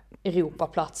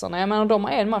Europaplatserna. Jag menar, de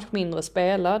har en match mindre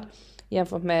spelad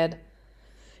jämfört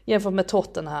med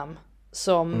Tottenham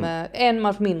som en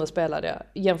match mindre spelade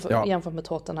jämfört med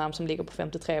Tottenham som ligger på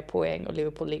 53 poäng och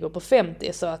Liverpool ligger på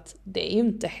 50, så att det är ju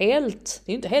inte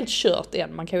helt kört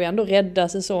än. Man kan ju ändå rädda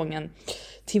säsongen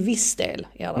till viss del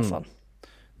i alla fall.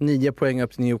 9 poäng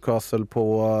upp till Newcastle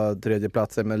på tredje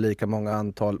platsen med lika många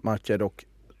antal matcher, och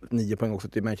 9 poäng också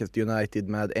till Manchester United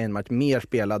med en match mer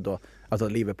spelad då. Alltså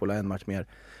Liverpool har en match mer.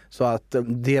 Så att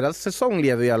deras säsong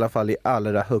lever i alla fall i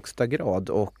allra högsta grad,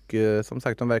 och som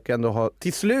sagt, de verkar ändå ha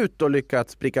till slut då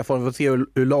lyckats spricka form. Vi får se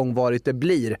hur långvarigt det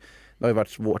blir. Det har ju varit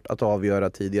svårt att avgöra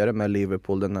tidigare med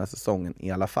Liverpool den här säsongen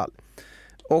i alla fall.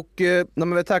 Och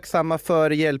de är väl tacksamma för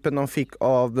hjälpen de fick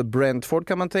av Brentford,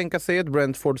 kan man tänka sig. Ett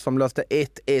Brentford som löste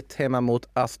 1-1 hemma mot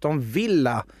Aston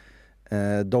Villa.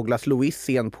 Douglas Luiz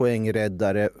en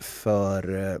poängräddare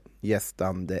för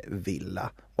gästande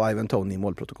Villa, och Ivan Toney i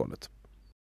målprotokollet.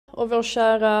 Och vår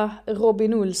kära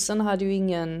Robin Olsen hade ju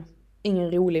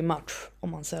ingen rolig match, om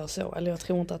man säger så. Eller jag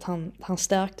tror inte att han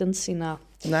stärkte inte sina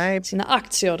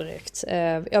aktier direkt.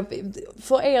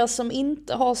 För er som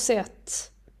inte har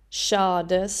sett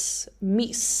Schades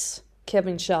miss,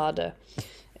 Kevin Schade,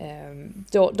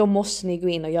 då måste ni gå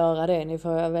in och göra det. Ni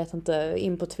får, jag vet inte,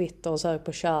 in på Twitter och sök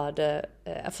på Schade,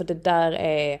 för det där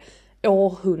är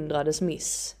århundradets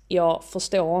miss. Jag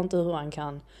förstår inte hur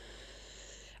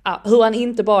han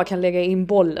inte bara kan lägga in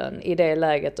bollen i det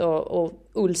läget, och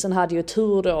Olsen hade ju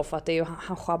tur då, för att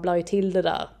han sjabblar ju till det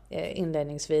där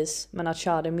inledningsvis, men att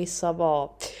Schade missar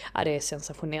det är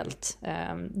sensationellt.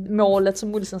 Målet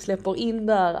som Olsen släpper in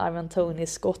där, Ivan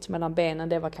Tonys skott mellan benen,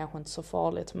 det var kanske inte så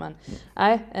farligt, men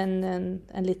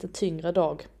en lite tyngre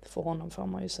dag för honom, får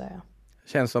man ju säga.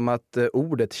 Känns som att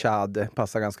ordet Schade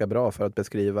passar ganska bra för att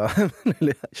beskriva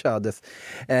Schades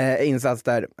insats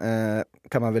där,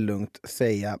 kan man väl lugnt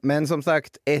säga. Men som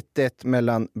sagt, 1-1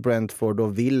 mellan Brentford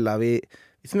och Villa. Vi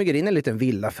smyger in en liten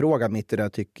Villa-fråga mitt i det,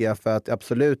 tycker jag, för att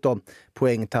absolut då,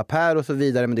 poängtapp här och så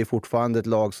vidare, men det är fortfarande ett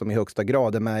lag som i högsta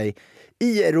grad är med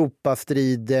i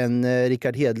Europastriden.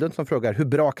 Rickard Hedlund som frågar, hur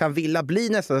bra kan Villa bli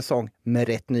nästa säsong med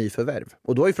rätt nyförvärv?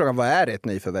 Och då är frågan, vad är rätt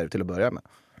nyförvärv till att börja med?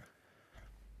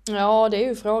 Ja, det är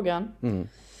ju frågan.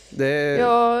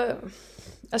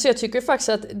 Jag tycker faktiskt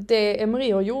att det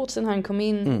Emery har gjort sen han kom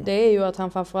in, det är ju att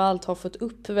han framförallt har fått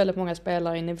upp väldigt många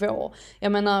spelare i nivå.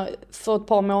 Jag menar, för ett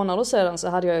par månader sedan så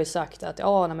hade jag ju sagt att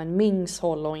Mings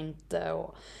håller inte,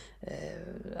 och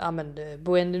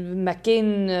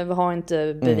McInn har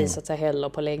inte bevisat sig heller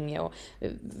på länge, och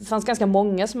det fanns ganska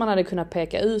många som man hade kunnat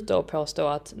peka ut och påstå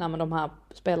att de här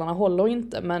spelarna håller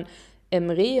inte, men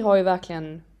Emery har ju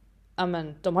verkligen,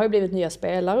 de har ju blivit nya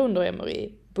spelare under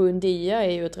Emery. Buendia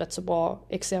är ju ett rätt så bra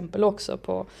exempel också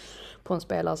på en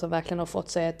spelare som verkligen har fått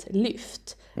sig ett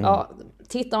lyft.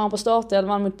 Tittar man på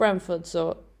startelvan mot Brentford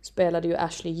så spelade ju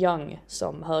Ashley Young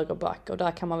som högerback, och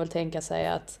där kan man väl tänka sig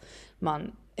att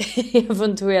man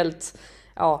eventuellt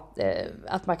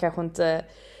att man kanske inte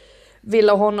vill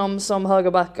ha honom som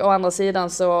högerback. Å andra sidan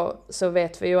så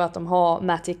vet vi ju att de har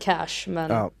Matty Cash.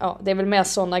 Men ja, det är väl mer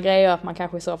sådana grejer att man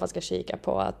kanske i så fall ska kika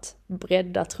på att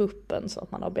bredda truppen så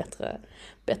att man har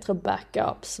bättre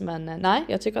backups. Men nej,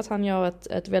 jag tycker att han gör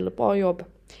ett väldigt bra jobb,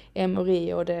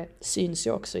 Emery, och det syns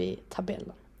ju också i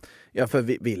tabellen. Ja, för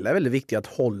Villa är väldigt viktigt att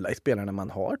hålla i spelarna man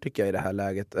har, tycker jag, i det här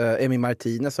läget. Emi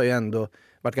Martinez har ju ändå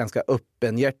varit ganska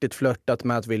öppenhjärtigt flörtat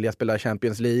med att vilja spela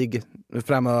Champions League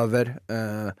framöver.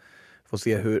 Får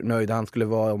se hur nöjd han skulle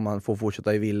vara om man får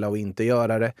fortsätta i Villa och inte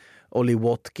göra det. Ollie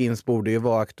Watkins borde ju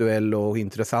vara aktuell och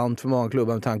intressant för många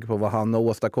klubbar med tanke på vad han har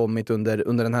åstadkommit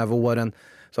under den här våren.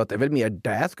 Så att det är väl mer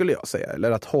det, skulle jag säga.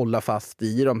 Eller att hålla fast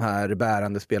i de här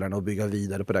bärande spelarna och bygga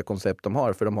vidare på det koncept de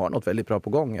har. För de har något väldigt bra på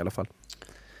gång i alla fall.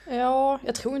 Ja,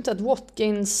 jag tror inte att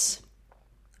Watkins...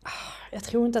 Jag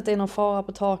tror inte att det är någon fara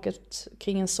på taket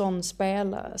kring en sån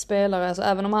spelare. Alltså,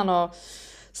 även om han har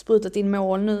sprutat in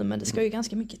mål nu, men det ska ju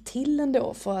ganska mycket till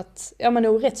ändå för att... Ja, men det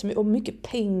är rätt så mycket, och mycket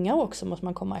pengar också måste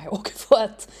man komma ihåg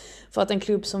för att en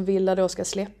klubb som Villa då ska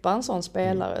släppa en sån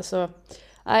spelare. Så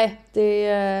nej,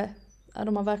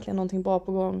 de har verkligen någonting bra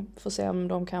på gång. Får se om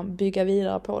de kan bygga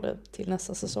vidare på det till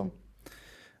nästa säsong.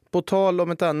 På tal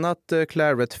om ett annat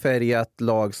claret-färgat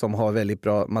lag som har väldigt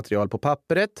bra material på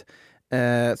pappret.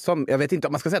 Som, jag vet inte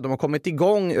om man ska säga att de har kommit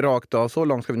igång rakt av, så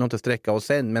långt ska vi nog inte sträcka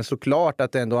oss än, men såklart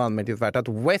att det ändå är anmärkningsvärt att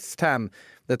West Ham,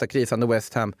 detta krisande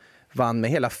West Ham, vann med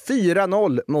hela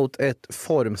 4-0 mot ett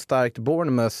formstarkt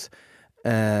Bournemouth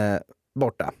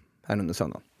borta här under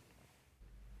söndagen.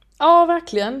 Ja,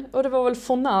 verkligen. Och det var väl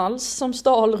Fornals som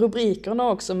stal rubrikerna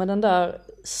också med den där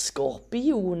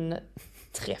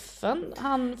skorpion-träffen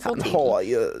han får till.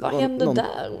 Vad hände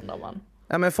där, undrar man?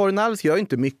 Ja, men Fornals gör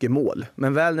inte mycket mål.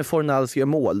 Men väl när Fornals gör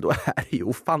mål, då är det ju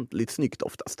ofantligt snyggt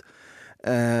oftast.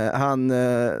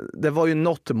 Det var ju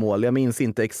något mål, jag minns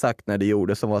inte exakt när det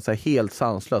gjorde, som var så här helt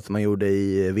sanslöst som man gjorde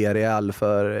i Villarreal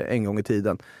för en gång i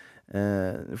tiden.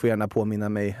 Får gärna påminna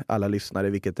mig alla lyssnare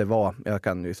vilket det var. Jag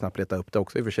kan ju snabbt leta upp det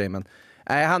också i och för sig. Men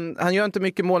han gör inte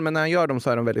mycket mål, men när han gör dem så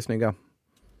är de väldigt snygga.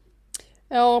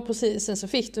 Ja, precis. Sen så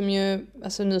fick de ju,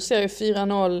 alltså nu ser ju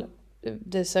 4-0,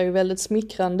 det ser ju väldigt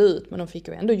smickrande ut, men de fick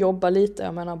ju ändå jobba lite.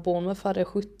 Jag menar, Bournemouth hade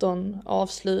 17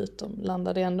 avslut, de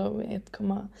landade ändå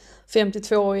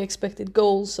 1,52 i expected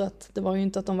goals, så att det var ju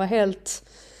inte att de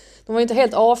var inte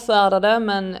helt avfärdade,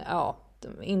 men ja,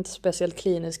 inte speciellt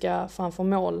kliniska framför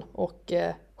mål, och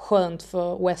skönt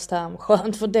för West Ham,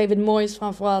 skönt för David Moyes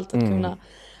framförallt att kunna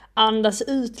andas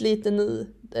ut lite nu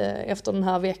efter den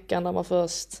här veckan där man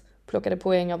först plockade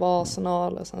poäng av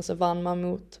Arsenal och sen så vann man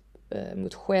mot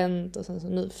Gent och sen så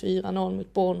nu 4-0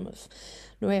 mot Bournemouth.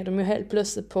 Nu är de ju helt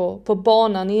plötsligt på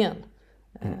banan igen.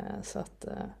 Så att,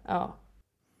 ja.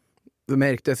 Det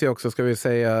märktes ju också, ska vi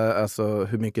säga, alltså,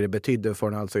 hur mycket det betydde för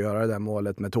honom alltså att göra det där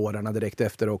målet med tårarna direkt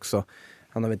efter också.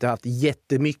 Han har inte haft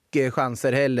jättemycket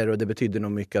chanser heller, och det betydde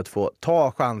nog mycket att få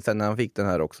ta chansen när han fick den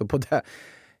här också. På det.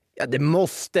 Ja, det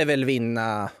måste väl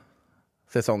vinna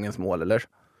säsongens mål, eller?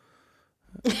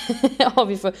 Ja,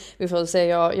 vi får se.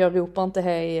 Jag ropar inte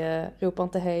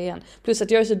hej igen. Plus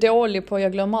att jag är så dålig på,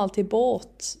 jag glömmer alltid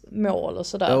bort mål och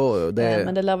sådär.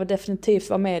 Men det lär väl definitivt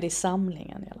vara med i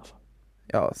samlingen i alla fall.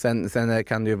 Ja, sen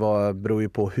kan det ju beror ju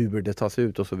på hur det tas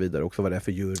ut och så vidare. Också vad det är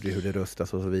för jury, hur det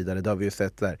röstas och så vidare. Det har vi ju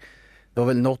sett där. Det var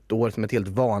väl något år som ett helt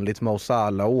vanligt Mo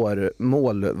Salah-år.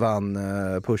 Mål vann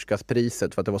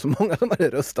Puskas-priset för att det var så många som hade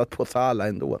röstat på Salah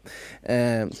ändå.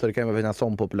 Så det kan ju vara en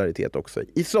sån popularitet också.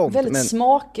 I sånt,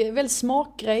 väldigt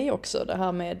smakgrej också, det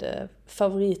här med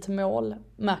favoritmål,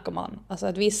 märker man. Alltså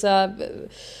att vissa...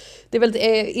 Det är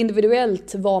väldigt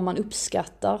individuellt vad man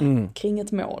uppskattar kring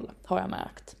ett mål, har jag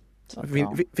märkt.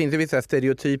 Finns det vissa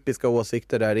stereotypiska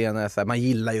åsikter där? Det ena är så här, man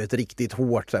gillar ju ett riktigt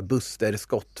hårt så här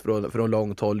busterskott från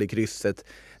långt håll i krysset.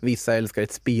 Vissa älskar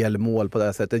ett spelmål på det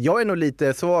här sättet. Jag är nog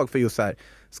lite svag för just så här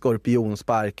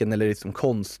skorpionsparken eller liksom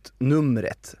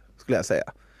konstnumret, skulle jag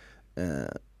säga.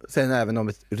 Sen även om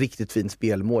ett riktigt fint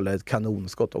spelmål är ett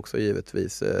kanonskott också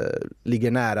givetvis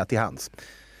ligger nära till hands.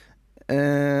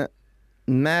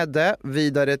 Med det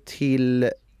vidare till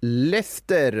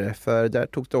Leicester, för där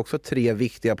tog det också 3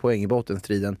 viktiga poäng i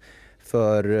bottenstriden.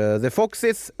 För The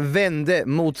Foxes vände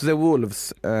mot The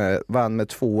Wolves, vann med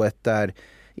 2-1 där.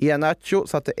 Iheanacho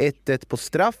satte 1-1 på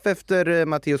straff efter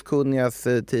Matheus Cunhas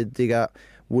tidiga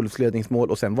Wolves-ledningsmål,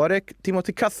 och sen var det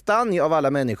Timothy Castagne av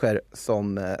alla människor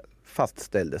som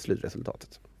fastställde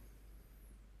slutresultatet.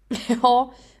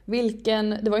 Ja,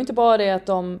 det var inte bara det att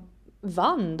de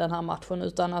vann den här matchen,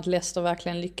 utan att Leicester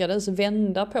verkligen lyckades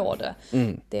vända på det.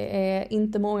 Det är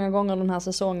inte många gånger den här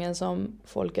säsongen som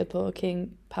folket på King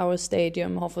Power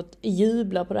Stadium har fått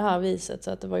jubla på det här viset,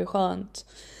 så att det var ju skönt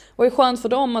Och det är skönt för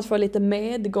dem att få lite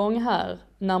medgång här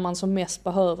när man som mest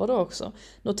behöver det också.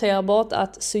 Notera bara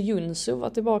att Suyunsu var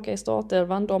tillbaka i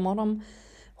startelvan.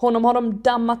 Honom har de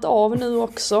dammat av nu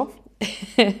också.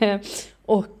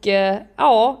 Och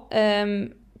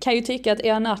kan ju tycka att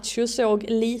Iheanacho såg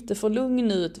lite för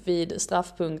lugn ut vid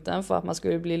straffpunkten för att man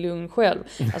skulle bli lugn själv.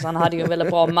 Alltså han hade ju en väldigt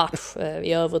bra match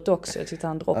i övrigt också. Jag tyckte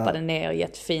han droppade ner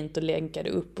jättefint och länkade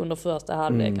upp under första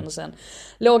halvleken. Och sen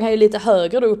låg han ju lite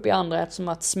högre upp i andra eftersom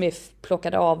att Smith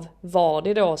plockade av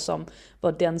Vardy då som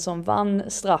var den som vann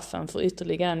straffen för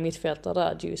ytterligare en mittfältare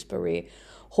där, Dewsbury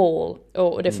Hall.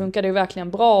 Och det funkade ju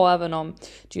verkligen bra även om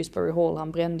Dewsbury Hall,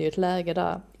 han brände ju ett läge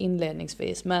där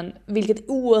inledningsvis. Men vilket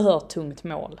oerhört tungt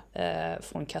mål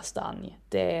från Castagne.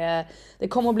 Det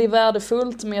kommer att bli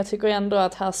värdefullt, men jag tycker ändå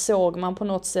att här såg man på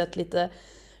något sätt lite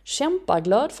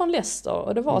kämpaglöd från Leicester.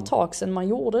 Och det var ett tag sedan man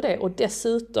gjorde det. Och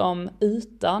dessutom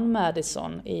utan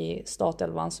Maddison i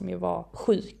startelvan som ju var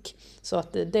sjuk. Så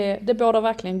att det bådar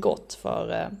verkligen gott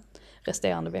för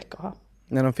resterande veckor här.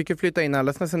 När de fick ju flytta in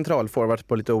alla sina centralforwards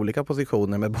på lite olika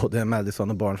positioner med både Maddison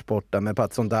och Barnes borta, med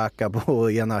Patson Daka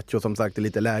och Iheanacho som sagt i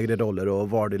lite lägre roller och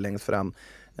Vardy längst fram.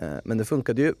 Men det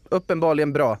funkade ju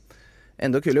uppenbarligen bra.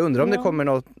 Ändå kul. Jag undrar om det kommer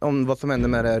något om vad som hände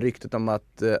med det ryktet om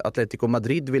att Atletico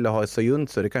Madrid ville ha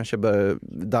Soyuncu, så det kanske bör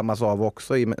dammas av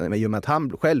också i och med att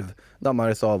han själv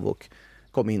dammades av och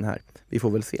kom in här. Vi får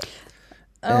väl se.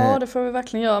 Ja, det får vi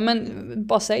verkligen göra. Men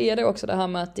bara säga det också, det här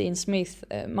med att Dean Smith,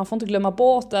 man får inte glömma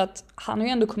bort att han har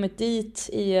ju ändå kommit dit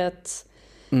i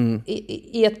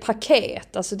ett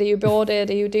paket. Alltså det är ju både,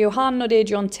 det är ju han och det är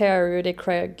John Terry och det är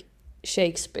Craig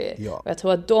Shakespeare. Ja. Och jag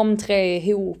tror att de tre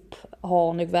ihop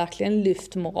har nog verkligen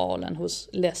lyft moralen hos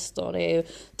Leicester.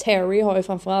 Terry har ju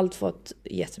framförallt fått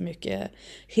jättemycket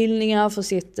hyllningar för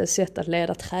sitt sätt att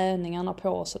leda träningarna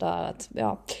på. Sådär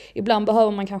att, ibland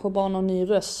behöver man kanske bara någon ny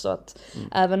röst. Så att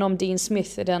även om Dean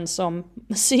Smith är den som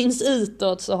syns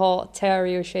utåt, så har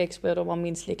Terry och Shakespeare, de har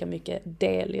minst lika mycket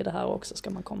del i det här också, ska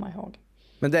man komma ihåg.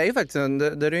 Men det är ju faktiskt,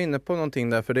 det är du inne på någonting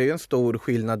där, för det är ju en stor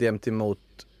skillnad jämt emot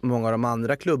många av de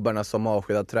andra klubbarna som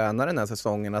avskedat tränare den här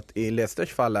säsongen, att i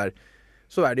Leicesters fall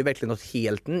så är det verkligen något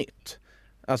helt nytt.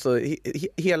 Alltså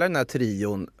hela den här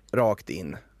trion rakt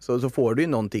in, så får du ju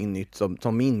någonting nytt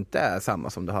som inte är samma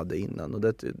som du hade innan, och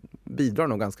det bidrar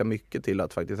nog ganska mycket till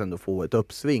att faktiskt ändå få ett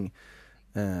uppsving.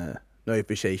 Nu har ju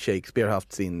för sig Shakespeare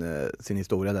haft sin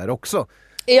historia där också.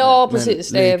 Ja,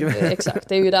 precis. Exakt.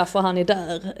 Det är ju därför han är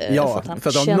där. Ja, för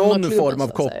att ha någon form av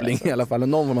koppling i alla fall. Och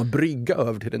någon form av brygga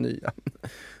över till det nya.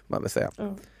 Man vill säga.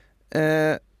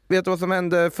 Vet du vad som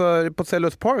hände på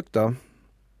Selhurst Park då?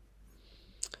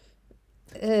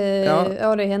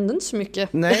 Ja, det hände inte så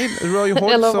mycket. Nej, Roy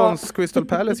Hodgsons Crystal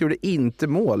Palace gjorde inte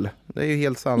mål. Det är ju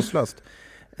helt sanslöst.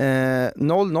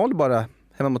 0-0 bara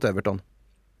hemma mot Everton.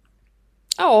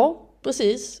 Ja,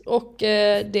 precis. Och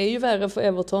det är ju värre för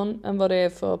Everton än vad det är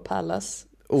för Palace,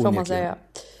 får man säga.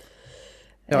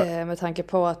 Ja. Med tanke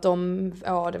på att de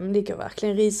ligger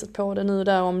verkligen riset på det nu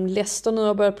där. Om Leicester nu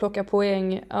har börjat plocka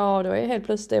poäng, då är helt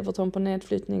plötsligt Everton på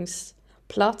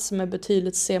nedflyttningsplats med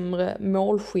betydligt sämre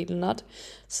målskillnad.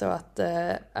 Så att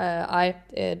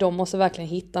de måste verkligen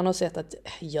hitta något sätt att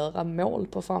göra mål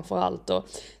på framförallt. Och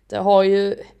det har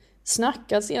ju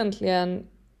snackats egentligen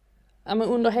men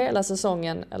under hela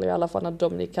säsongen, eller i alla fall när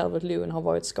Dominic Calvert-Lewin har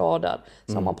varit skadad,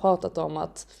 så har man pratat om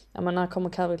att när kommer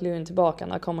Calvert-Lewin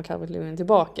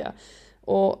tillbaka?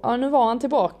 Och nu var han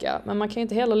tillbaka, men man kan ju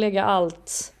inte heller lägga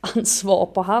allt ansvar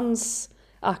på hans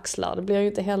axlar. Det blir ju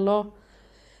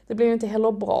inte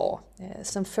heller bra.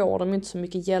 Sen får de inte så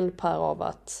mycket hjälp här av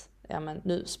att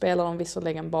nu spelar de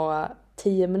visserligen bara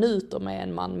 10 minuter med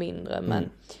en man mindre, men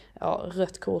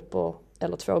rött kort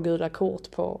eller 2 gula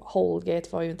kort på Holgate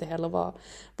var ju inte heller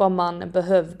vad man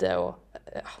behövde. Och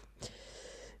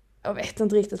jag vet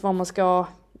inte riktigt vad man ska...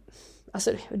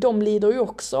 Alltså, de lider ju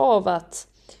också av att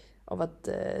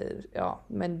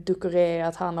men Ducoré,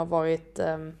 att han har varit...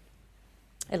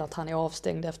 eller att han är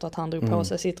avstängd efter att han drog på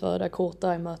sig sitt röda kort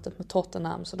där i mötet med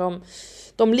Tottenham. Så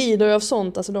de lider ju av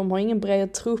sånt. Alltså de har ingen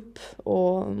bred trupp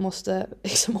och måste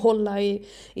liksom hålla i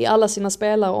alla sina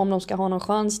spelare om de ska ha någon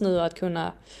chans nu att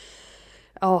kunna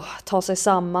ta sig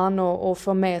samman och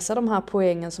få med sig de här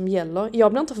poängen som gäller.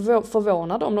 Jag blir inte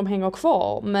förvånad om de hänger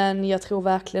kvar, men jag tror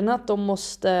verkligen att de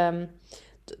måste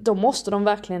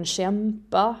verkligen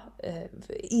kämpa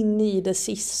in i det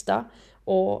sista.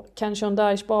 Och kan Sean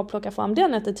Dyche bara plocka fram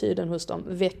den attityden hos dem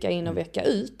vecka in och vecka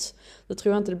ut, då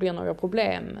tror jag inte det blir några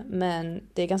problem. Men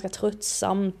det är ganska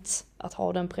tröttsamt att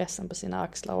ha den pressen på sina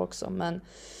axlar också. Men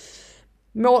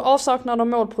avsaknad av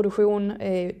målproduktion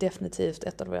är definitivt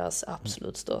ett av deras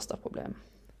absolut största problem.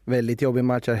 Väldigt jobbig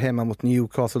match här hemma mot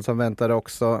Newcastle som väntar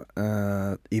också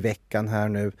i veckan här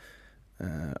nu.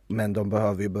 Men de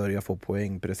behöver ju börja få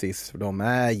poäng precis. För de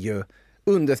är ju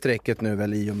under strecket nu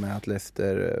väl i och med att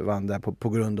Leicester vann där på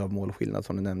grund av målskillnad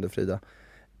som du nämnde, Frida.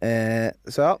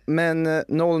 Så ja, men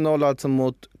 0-0 alltså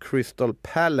mot Crystal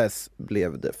Palace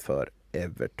blev det för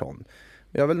Everton.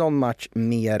 Vi har väl någon match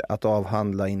mer att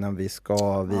avhandla innan vi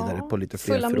ska vidare på lite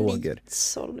fler frågor.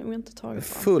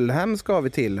 Fulham ska vi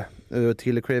till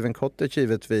Craven Cottage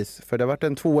givetvis. För det har varit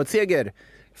en 2-1-seger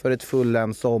för ett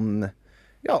Fulham som,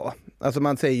 ja, alltså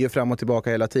man säger ju fram och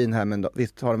tillbaka hela tiden här, men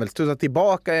visst har de väl studsat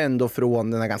tillbaka ändå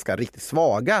från den här ganska riktigt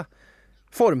svaga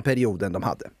formperioden de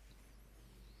hade.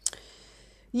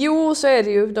 Jo, så är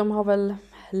det ju. De har väl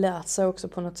lärt sig också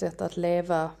på något sätt att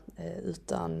leva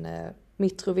utan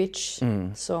Mitrovic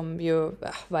som ju,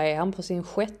 vad är han på sin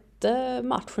 6:e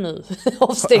match nu?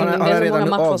 Avstängning. Han har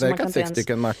redan avverkat 6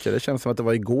 stycken matcher. Det känns som att det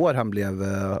var igår han blev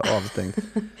avstängd.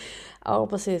 Ja,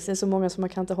 precis. Det är så många som man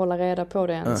kan inte hålla reda på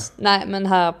det ens. Nej, men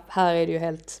här är det ju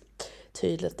helt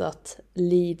tydligt att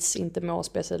Leeds inte mår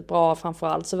speciellt bra.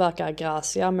 Framförallt så verkar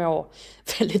Gracia må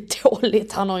väldigt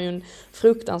dåligt. Han har ju en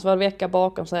fruktansvärd vecka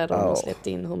bakom sig. Där han har släppt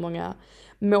in hur många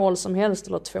mål som helst.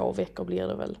 Eller 2 veckor blir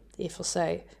det väl i och för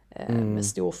sig. Med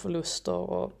stor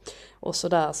förluster och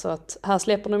sådär. Så att här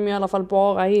släpper de i alla fall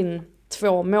bara in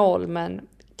 2 mål. Men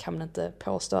kan man inte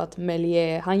påstå att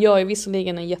Melier, han gör ju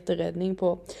visserligen en jätteräddning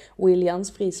på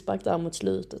Williams frispark där mot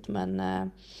slutet. Men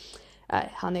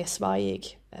han är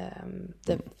svajig.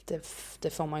 Det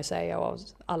får man ju säga. Och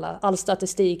all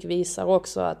statistik visar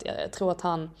också att jag tror att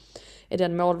han är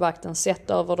den målvakten sett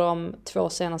över de 2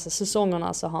 senaste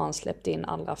säsongerna, så har han släppt in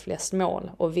allra flest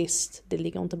mål. Och visst, det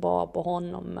ligger inte bara på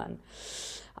honom, men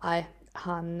nej,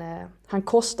 han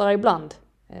kostar ibland,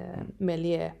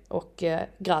 Melier. Och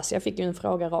Gracia fick ju en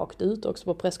fråga rakt ut också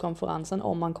på presskonferensen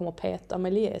om man kommer peta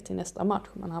Melier till nästa match,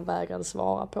 men han vägrade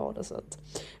svara på det, så att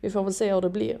vi får väl se hur det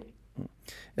blir.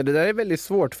 Ja, det där är väldigt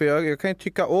svårt, för jag kan ju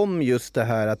tycka om just det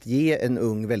här att ge en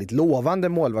ung, väldigt lovande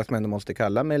målvakt, som ändå måste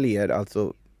kalla Melier,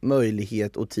 alltså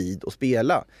möjlighet och tid att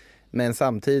spela. Men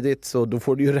samtidigt så då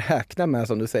får du ju räkna med,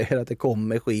 som du säger, att det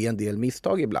kommer ske en del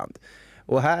misstag ibland.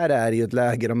 Och här är ju ett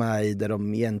läge de är i där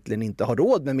de egentligen inte har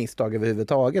råd med misstag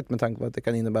överhuvudtaget, med tanke på att det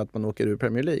kan innebära att man åker ur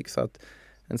Premier League. Så att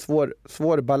en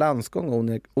svår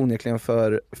balansgång onekligen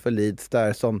för Leeds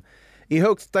där, som i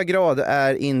högsta grad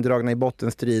är indragna i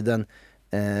bottenstriden.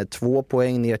 2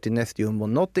 poäng ner till nästjumbo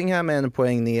Nottingham, 1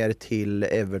 poäng ner till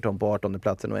Everton på 18:e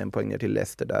platsen och 1 poäng ner till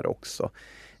Leicester där också.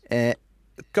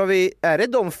 Är det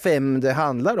de 5 det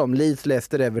handlar om? Leeds,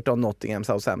 Leicester, Everton, Nottingham,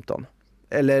 Southampton?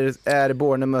 Eller är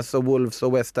Bournemouth och Wolves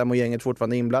och West Ham och gänget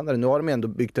fortfarande inblandade? Nu har de ändå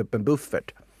byggt upp en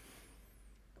buffert.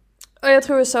 Jag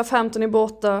tror att Southampton är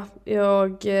borta.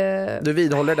 Du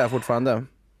vidhåller där fortfarande?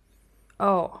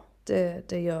 Ja,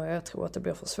 det gör jag. Jag tror att det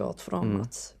blir för svårt för dem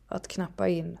att knappa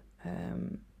in.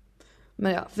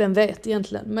 Men ja, vem vet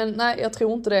egentligen. Men nej, jag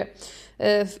tror inte det.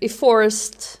 I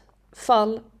Forest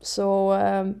fall så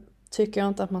tycker jag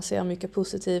inte att man ser mycket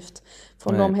positivt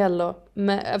från dem heller.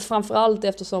 Men framförallt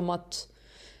eftersom att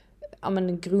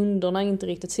grunderna inte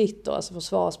riktigt sitter. Alltså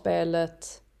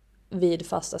försvarsspelet vid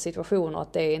fasta situationer,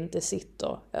 att det inte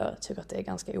sitter. Jag tycker att det är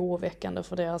ganska oroväckande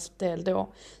för deras del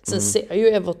då. Sen ser ju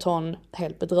Everton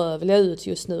helt bedrövliga ut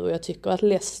just nu, och jag tycker att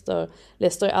Leicester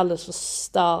är alldeles för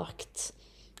starkt,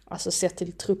 alltså sett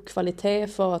till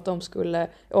truppkvalitet för att de skulle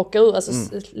åka ur. Alltså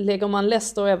lägger man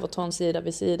Leicester och Everton sida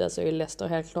vid sida, så är Leicester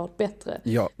helt klart bättre.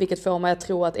 Ja. Vilket får mig att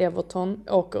tro att Everton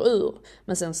åker ur.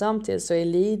 Men sen samtidigt så är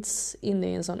Leeds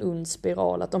inne i en sån ond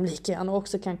spiral att de lika gärna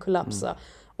också kan kollapsa.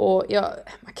 Och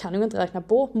man kan ju inte räkna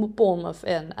bort mot Bournemouth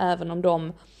än, även om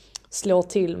de slår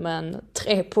till med en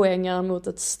 3-poängare mot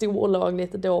ett storlag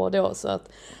lite då och då. Så att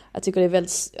jag tycker det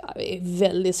är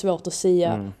väldigt svårt att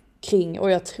säga kring.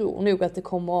 Och jag tror nog att det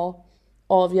kommer att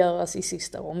avgöras i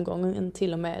sista omgången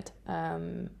till och med.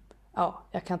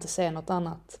 Jag kan inte säga något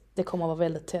annat. Det kommer att vara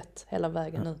väldigt tätt hela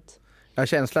vägen ut. Ja,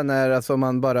 känslan är, alltså,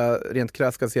 man bara rent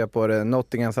krasst ska se på det,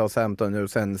 Nottingham, Southampton och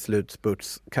sen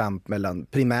slutspurtskamp mellan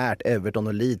primärt Everton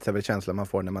och Leeds är väl känslan man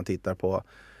får när man tittar på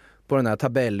den här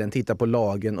tabellen, tittar på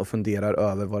lagen och funderar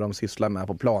över vad de sysslar med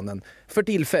på planen för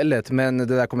tillfället. Men det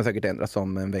där kommer säkert ändras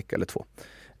om en vecka eller 2.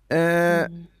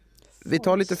 Vi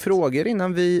tar lite frågor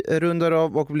innan vi rundar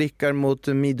av och blickar mot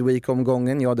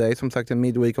midweek-omgången. Ja, det är som sagt en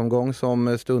midweek-omgång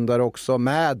som stundar också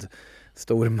med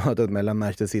stormötet mellan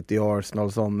Manchester City och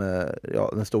Arsenal som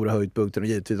den stora höjdpunkten, och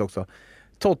givetvis också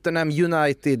Tottenham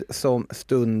United som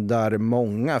stundar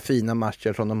många fina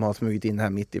matcher som de har smugit in här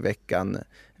mitt i veckan.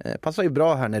 Passar ju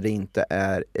bra här när det inte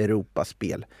är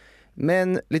Europaspel.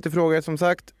 Men lite frågor som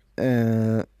sagt.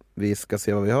 Vi ska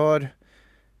se vad vi har.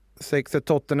 6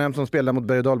 Tottenham som spelar mot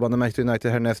berg- och dalbanan Manchester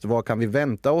United härnäst. Vad kan vi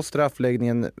vänta oss?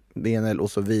 Straffläggningen, BNL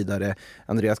och så vidare.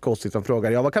 Andreas Kostic som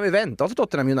frågar, vad kan vi vänta oss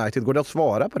Tottenham United? Går det att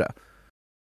svara på det?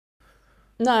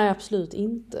 Nej, absolut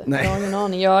inte. Nej. Jag har ingen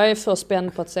aning. Jag är för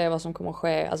spänd på att se vad som kommer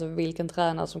ske. Alltså vilken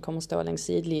tränare som kommer stå längs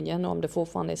sidlinjen. Om det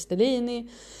fortfarande är Stellini.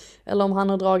 Eller om han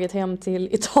har dragit hem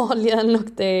till Italien och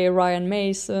det är Ryan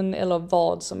Mason. Eller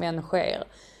vad som än sker.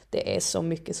 Det är så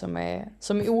mycket som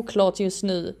är oklart just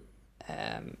nu.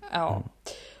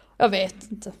 Jag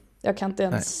vet inte. Jag kan inte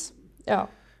ens... Ja.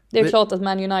 Det är klart att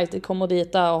Man United kommer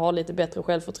dit där och har lite bättre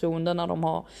självförtroende när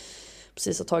de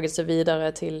precis har tagit sig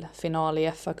vidare till final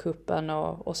i FA-cupen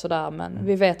och sådär. Men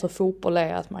vi vet hur fotboll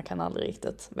är, att man kan aldrig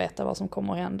riktigt veta vad som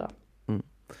kommer att hända.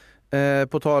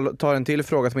 På tal tar en till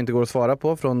fråga som inte går att svara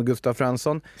på från Gustav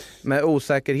Fransson. Med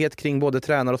osäkerhet kring både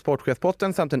tränare och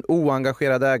sportchefspotten samt en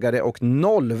oengagerad ägare och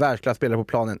 0 världsklasspelare på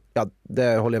planen. Ja,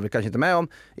 det håller jag väl kanske inte med om.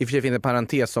 I och för sig finns en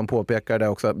parentes som påpekar det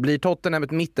också. Blir Tottenham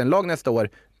ett mittenlag nästa år?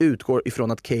 Utgår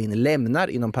ifrån att Kane lämnar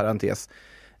inom parentes.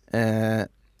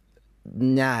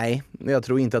 Nej, jag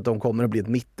tror inte att de kommer att bli ett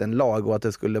mittenlag och att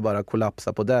det skulle bara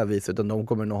kollapsa på det viset. Utan de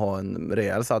kommer nog ha en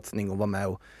rejäl satsning och vara med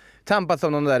och tampas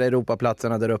om de där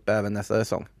Europaplatserna där uppe även nästa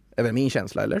säsong. Är väl min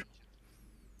känsla, eller?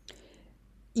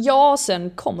 Ja, sen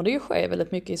kommer det ju ske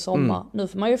väldigt mycket i sommar. Nu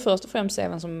får man ju först och främst se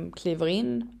vem som kliver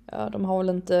in. Ja, de har väl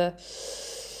inte...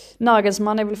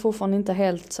 Nagelsmann är väl fortfarande inte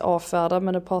helt avfärdad,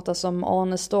 men det pratas om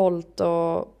Arne Stolt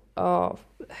och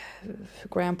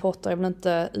Graham Potter är väl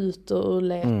inte ut ur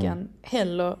leken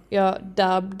heller. Ja,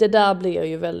 det där blir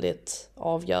ju väldigt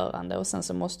avgörande. Och sen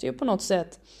så måste ju på något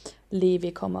sätt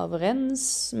Livi komma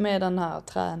överens med den här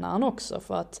tränaren också.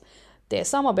 För att det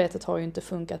samarbetet har ju inte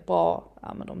funkat bra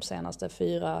med de senaste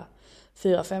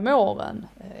 4-5 åren.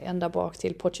 Ända bak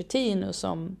till Pochettino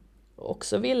som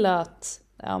också ville att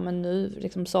nu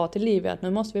liksom sa till Livi att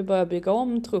nu måste vi börja bygga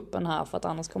om truppen här för att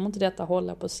annars kommer inte detta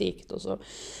hålla på sikt. Och så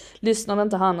lyssnade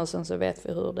inte han och sen så vet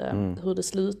vi hur det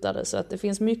slutade. Så att det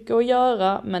finns mycket att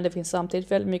göra, men det finns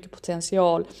samtidigt väldigt mycket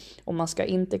potential och man ska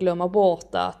inte glömma bort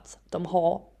att de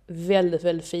har väldigt,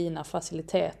 väldigt fina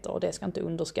faciliteter och det ska inte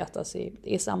underskattas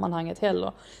i sammanhanget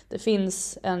heller. Det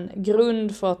finns en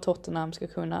grund för att Tottenham ska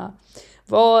kunna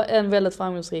vara en väldigt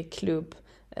framgångsrik klubb.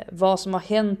 Vad som har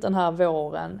hänt den här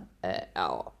våren,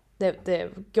 det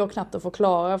går knappt att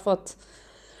förklara för att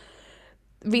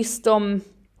visst de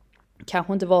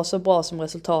kanske inte var så bra som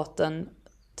resultaten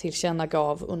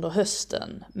tillkännagav under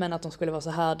hösten, men att de skulle vara så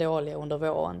här dåliga under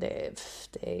våren,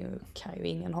 det kan ju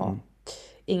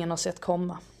ingen har sett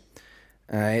komma.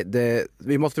 Nej,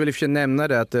 vi måste väl i och för sig nämna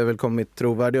det att det väl kommit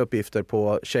trovärdiga uppgifter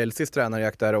på Chelseas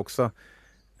tränarjakt där också.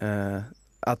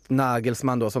 Att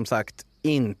Nagelsmann då som sagt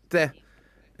inte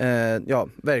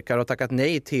verkar ha tackat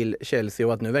nej till Chelsea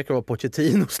och att nu verkar vara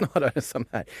Pochettino snarare som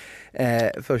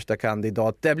är första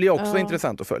kandidat. Det blir också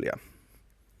intressant att följa.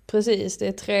 Precis,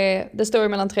 det står ju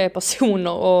mellan 3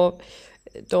 personer och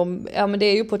men det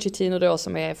är ju Pochettino då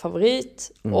som är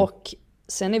favorit och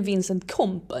sen är Vincent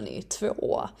Kompany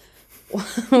 2.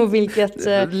 Och vilket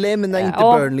lämna inte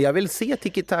Burnley. Jag vill se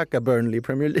tiki-taka Burnley i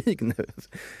Premier League nu.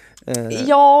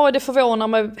 Ja, det förvånar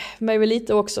mig väl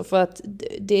lite också för att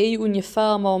det är ju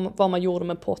ungefär vad man gjorde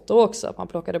med Potter också. Att man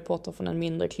plockade Potter från en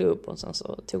mindre klubb och sen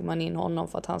så tog man in honom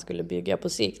för att han skulle bygga på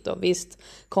sikt. Och visst,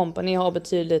 Kompany har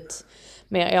betydligt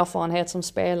mer erfarenhet som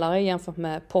spelare jämfört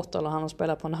med Potter, eller han har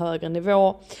spelat på en högre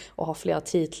nivå och har fler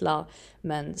titlar.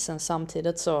 Men sen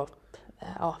samtidigt så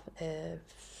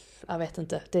jag vet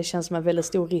inte, det känns som en väldigt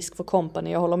stor risk för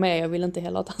Kompany. Jag håller med, jag vill inte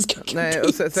heller att han ska gå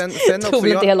dit. Jag tror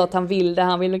inte heller att han vill det.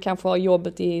 Han vill kanske ha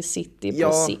jobbet i City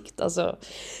på sikt. Alltså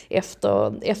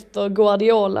efter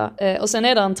Guardiola. Och sen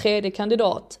är det en tredje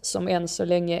kandidat som än så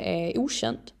länge är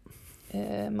okänd.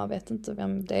 Man vet inte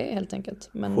vem det är helt enkelt.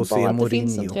 Men José bara att Mourinho. Det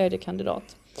finns en tredje kandidat.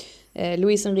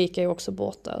 Luis Enrique är också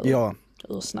borta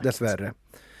ur snacket. Dessvärre.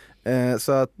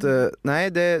 Så att,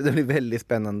 nej, det blir väldigt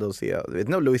spännande att se. Jag vet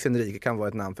inte om Luis Enrique kan vara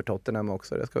ett namn för Tottenham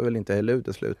också. Det ska väl inte heller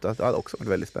utesluta. Det har också varit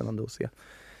väldigt spännande att se.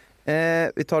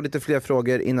 Vi tar lite fler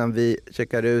frågor innan vi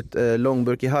checkar ut.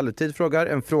 Långburk i halvtid frågar.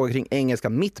 En fråga kring engelska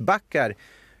mittbackar.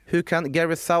 Hur kan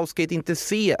Gareth Southgate inte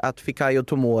se att Fikayo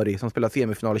Tomori, som spelar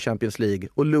semifinal i Champions League,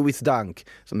 och Lewis Dunk,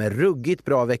 som är ruggigt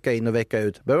bra vecka in och vecka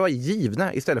ut, behöver vara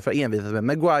givna istället för att envisas med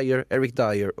Maguire, Eric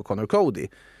Dyer och Connor Cody?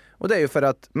 Och det är ju för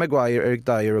att Maguire, Eric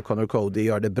Dyer och Connor Cody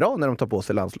gör det bra när de tar på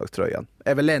sig landslagströjan.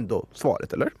 Är väl ändå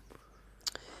svaret, eller?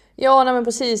 Ja, nej men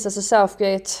precis. Alltså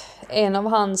Southgate, en av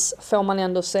hans, får man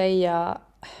ändå säga,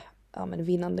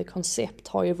 vinnande koncept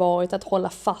har ju varit att hålla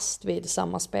fast vid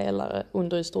samma spelare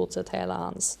under i stort sett hela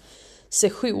hans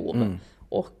session.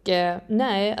 Och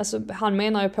nej, alltså han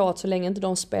menar ju på att så länge inte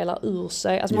de spelar ur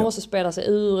sig, alltså man måste spela sig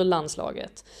ur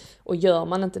landslaget. Och gör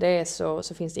man inte det så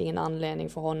finns det ingen anledning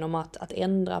för honom att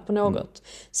ändra på något.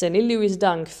 Sen i Lewis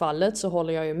Dunk-fallet så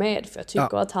håller jag ju med, för jag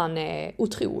tycker att han är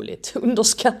otroligt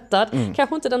underskattad.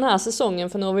 Kanske inte den här säsongen,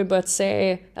 för nu har vi börjat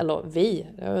se, eller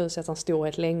jag har sett hans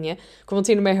storhet länge. Kommer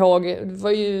till och med ihåg, det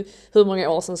var ju hur många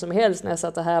år sedan som helst när jag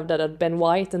satt och hävdade att Ben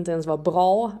White inte ens var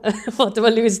bra. För att det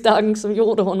var Lewis Dunk som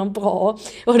gjorde honom bra.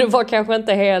 Och det var kanske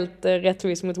inte helt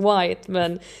rättvist mot White,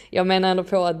 men jag menar ändå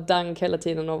på att Dunk hela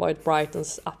tiden har varit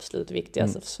Brightons absolut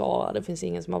viktigaste försvarare. Det finns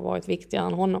ingen som har varit viktigare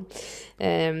än honom.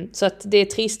 Så att det är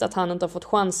trist att han inte har fått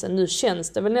chansen. Nu känns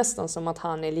det väl nästan som att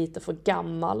han är lite för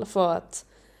gammal för att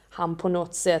han på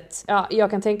något sätt, jag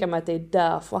kan tänka mig att det är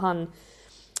därför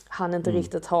han inte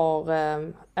riktigt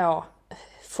har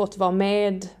fått vara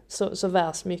med så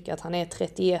värst mycket, att han är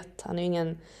 31. Han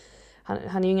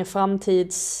är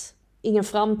ingen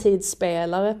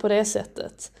framtidsspelare på det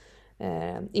sättet.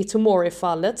 I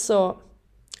Tomori-fallet så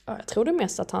jag tror det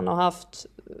mest att han har haft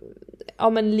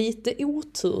lite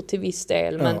otur till viss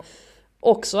del, men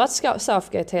också att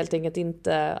Southgate helt enkelt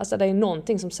inte, alltså det är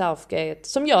någonting som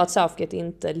gör att Southgate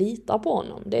inte litar på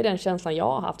honom. Det är den känslan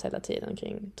jag har haft hela tiden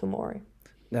kring Tomori.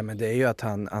 Nej, men det är ju att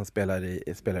han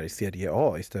spelar i Serie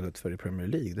A istället för i Premier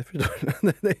League. Det förstår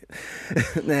du.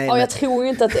 Nej, jag tror ju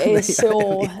inte att det är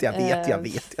så jag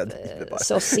vet.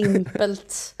 Så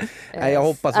simpelt. Nej, jag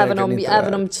hoppas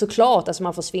även om såklart alltså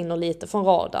man försvinner lite från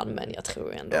radarn, men jag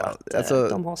tror ändå att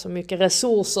de har så mycket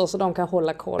resurser så de kan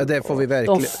hålla koll på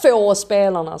de få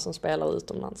spelarna som spelar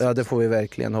utomlands. Ja, det får vi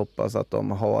verkligen hoppas att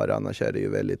de har, annars är det ju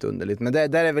väldigt underligt. Men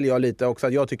där är väl jag lite också,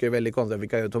 att jag tycker det är väldigt konstigt att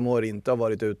Fikayo Tomori inte har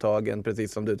varit uttagen,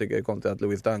 precis som du tycker det är konstigt att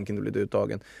Lewis Dunk inte blivit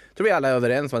uttagen. Jag tror vi alla är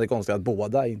överens om att det är konstigt att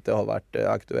båda inte har varit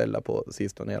aktuella på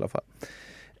sistone i alla fall.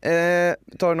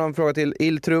 Tar någon fråga till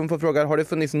Iltrumf och frågar: har det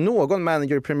funnits någon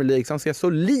manager i Premier League som ser så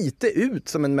lite ut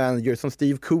som en manager som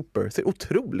Steve Cooper? Ser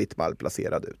otroligt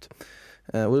malplacerad ut.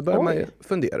 Och då börjar man ju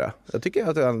fundera. Jag tycker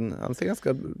att han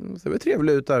ser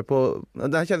trevlig ut där på.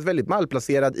 Han känns väldigt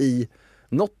malplacerad i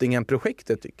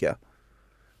Nottingham-projektet, tycker jag.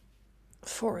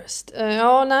 Forrest.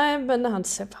 Men han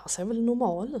ser väl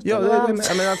normal ut. Ja, han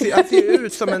ser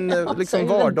ut som en liksom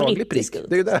vardaglig prick.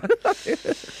 Det är ju där.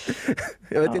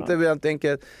 Jag vet inte hur han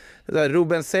tänker.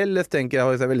 Ruben Selles tänker jag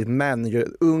har så väldigt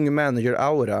ung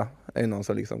manager-aura. Är någon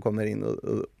som liksom kommer in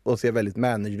och ser väldigt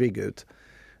managerig ut.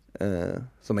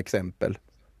 Som exempel. Det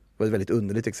var ett väldigt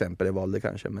underligt exempel jag valde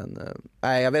kanske. Men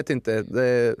nej, jag vet inte.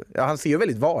 Han ser ju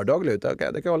väldigt vardaglig ut. Det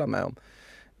kan jag hålla med om.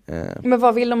 Men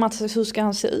vad vill de hur ska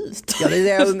han se ut? Ja,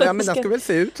 men han ska väl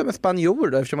se ut som en spanjor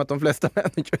då, eftersom att de flesta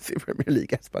managers i Premier League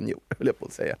är spanjor, vill jag på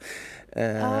att säga.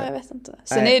 Jag vet inte.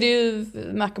 Sen är det ju,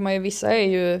 märker man ju,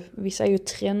 vissa är ju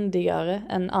trendigare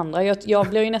än andra. Jag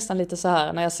blir ju nästan lite så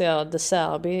här när jag ser De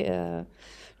Serbi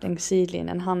den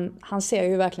sidlinjen. Han ser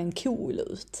ju verkligen cool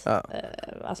ut. Ja.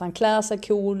 Alltså han klär sig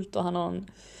coolt och han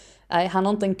har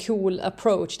inte en cool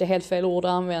approach, det är helt fel ord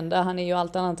att använda. Han är ju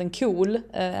allt annat än cool.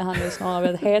 Han är snarare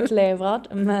väldigt hellevrad.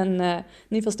 Men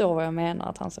ni förstår vad jag menar,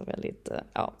 att han ser väldigt,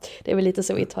 det är väl lite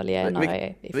så italienare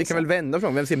är. Vi kan väl vända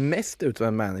från, vem ser mest ut som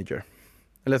en manager?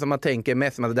 Eller som man tänker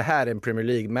mest som att det här är en Premier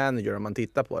League manager om man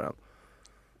tittar på den.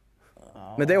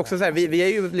 Men det är också så här, vi är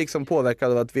ju liksom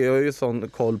påverkade av att vi har ju sån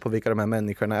koll på vilka de här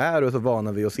människorna är och så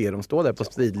vana vi att se dem stå där på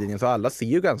stridlinjen, så alla ser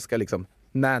ju ganska liksom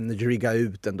manageriga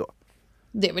ut ändå.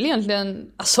 Det är väl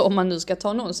egentligen, alltså om man nu ska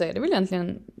ta någon så är det väl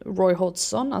egentligen Roy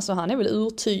Hodgson. Alltså han är väl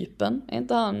urtypen, är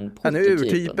inte han prototypen? Han är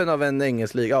urtypen av en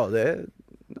engelsk liga, ja det är,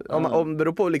 om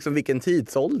beror på liksom vilken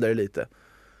tidsålder lite.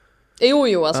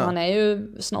 Jo, alltså han är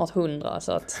ju snart 100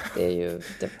 så att det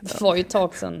var ju ett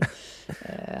tag sedan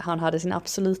han hade sin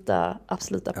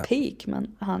absoluta peak,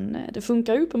 men det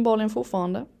funkar ju uppenbarligen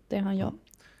fortfarande det han gör.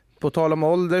 På tal om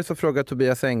ålder så frågar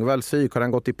Tobias Engvall, har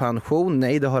han gått i pension?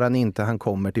 Nej, det har han inte. Han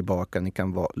kommer tillbaka. Ni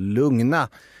kan vara lugna.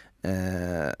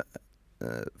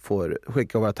 Får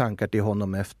skicka våra tankar till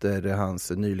honom efter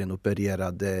hans nyligen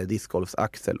opererade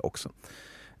discgolfsaxel också.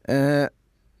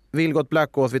 Vilgot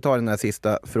Blackås, vi tar den här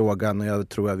sista frågan och jag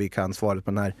tror att vi kan svaret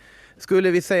på den här.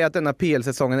 Skulle vi säga att denna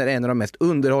PL-säsongen är en av de mest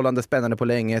underhållande spännande på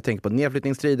länge? Jag tänker på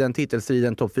nedflyttningsstriden,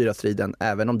 titelstriden, topp 4-striden,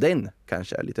 även om den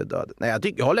kanske är lite död. Nej,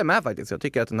 jag håller med faktiskt. Jag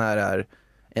tycker att den här är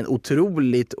en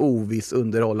otroligt oviss,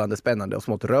 underhållande, spännande och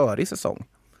smått rörig säsong.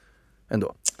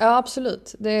 Ändå. Ja,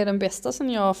 absolut. Det är den bästa sen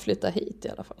jag flyttade hit i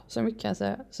alla fall. Så mycket kan jag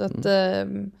säga. Så att,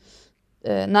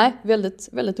 nej, väldigt,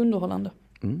 väldigt underhållande.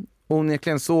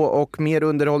 Onekligen så, och mer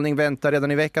underhållning väntar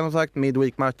redan i veckan som sagt,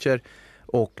 midweek-matcher.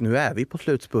 Och nu är vi på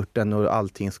slutspurten och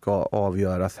allting ska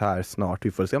avgöras här snart.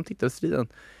 Vi får se om titelstriden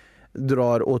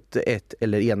drar åt ett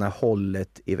eller ena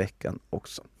hållet i veckan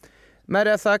också. Med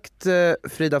det sagt,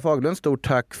 Frida Faglund, stort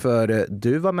tack för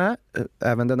du var med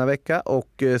även denna vecka,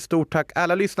 och stort tack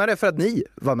alla lyssnare för att ni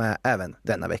var med även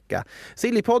denna vecka.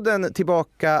 Sillypodden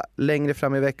tillbaka längre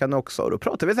fram i veckan också, och då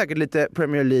pratar vi säkert lite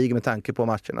Premier League med tanke på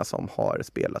matcherna som har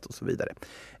spelat och så vidare.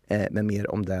 Men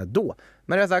mer om det då.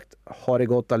 Med det sagt, ha det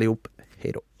gott allihop.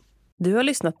 Hej då. Du har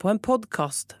lyssnat på en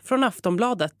podcast från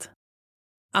Aftonbladet.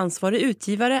 Ansvarig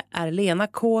utgivare är Lena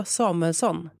K.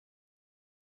 Samuelsson.